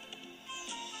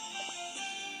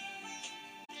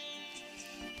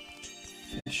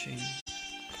 Fishing,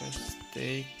 because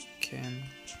they can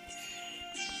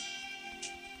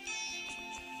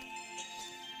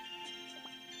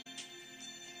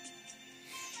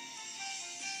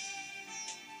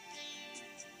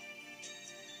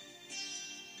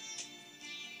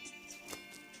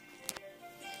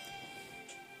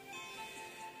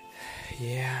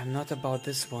yeah, I'm not about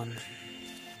this one.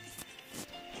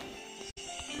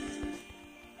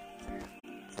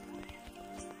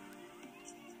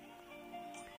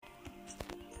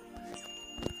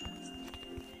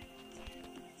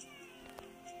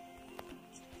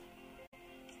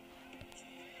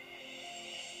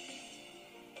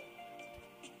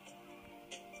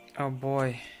 Oh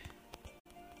boy.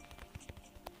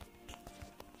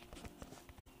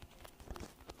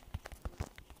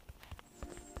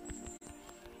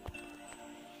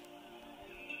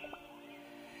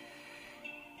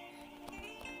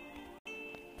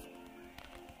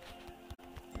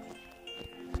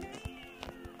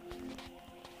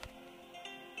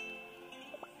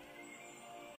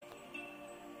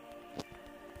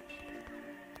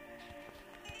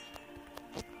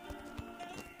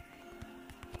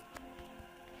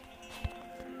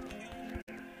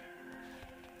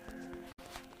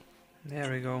 There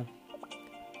we go.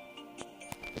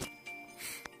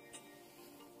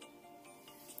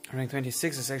 Rank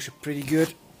 26 is actually pretty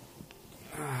good.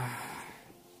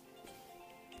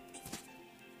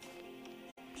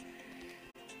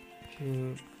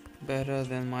 Better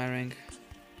than my rank.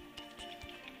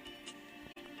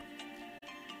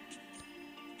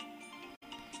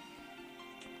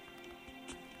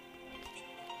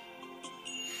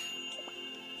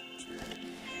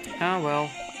 Ah, well.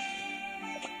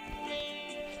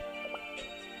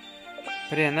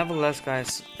 But yeah, nevertheless,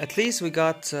 guys, at least we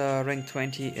got rank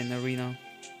 20 in Arena.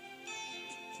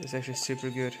 It's actually super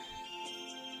good.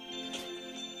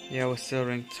 Yeah, we're still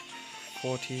ranked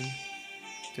 40.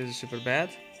 This is super bad.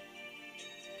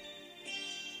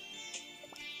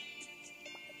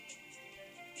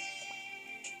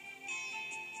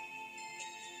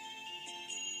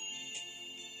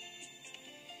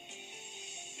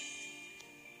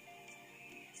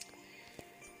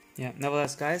 Yeah,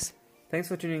 nevertheless, guys, thanks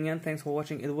for tuning in, thanks for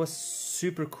watching. It was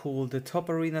super cool. The top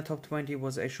arena, top 20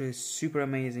 was actually super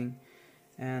amazing.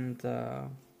 And,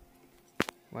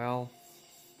 well,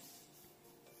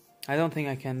 I don't think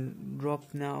I can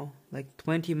drop now. Like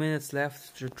 20 minutes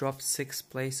left to drop 6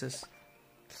 places.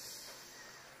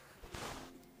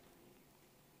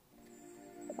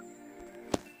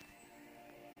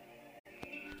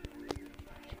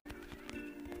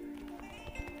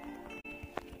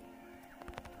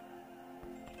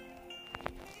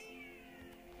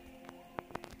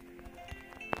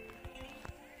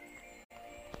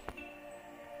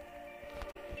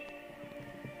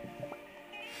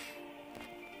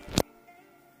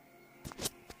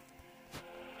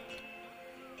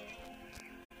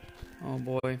 Oh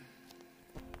boy.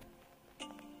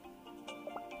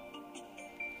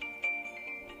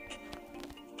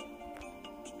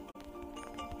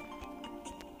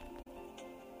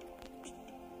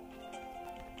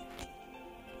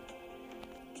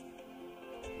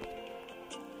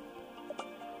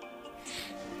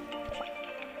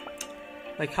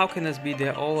 Like, how can this be?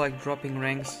 They're all like dropping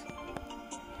ranks.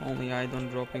 Only I don't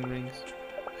dropping ranks.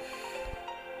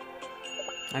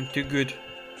 I'm too good.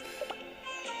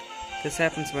 This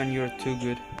happens when you're too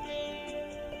good.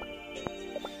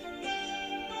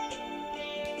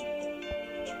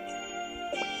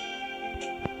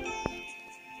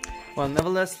 Well,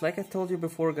 nevertheless, like I told you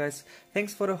before, guys,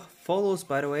 thanks for the follows,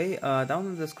 by the way. Down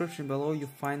in the description below you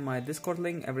find my Discord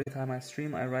link. Every time I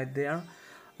stream, I write there.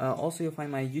 Also, you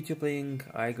find my YouTube link.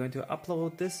 I'm going to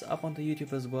upload this up onto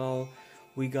YouTube as well.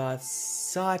 We got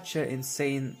such an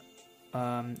insane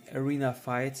arena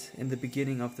fight in the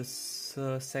beginning of this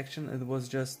section. It was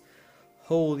just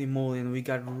holy moly, and we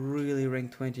got really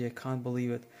rank 20. I can't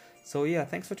believe it. So yeah,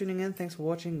 thanks for tuning in, thanks for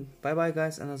watching. Bye bye,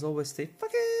 guys, and as always, stay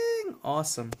fucking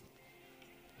awesome.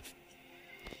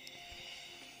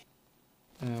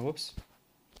 Whoops.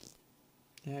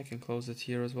 Yeah, I can close it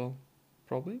here as well,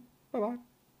 probably. Bye bye.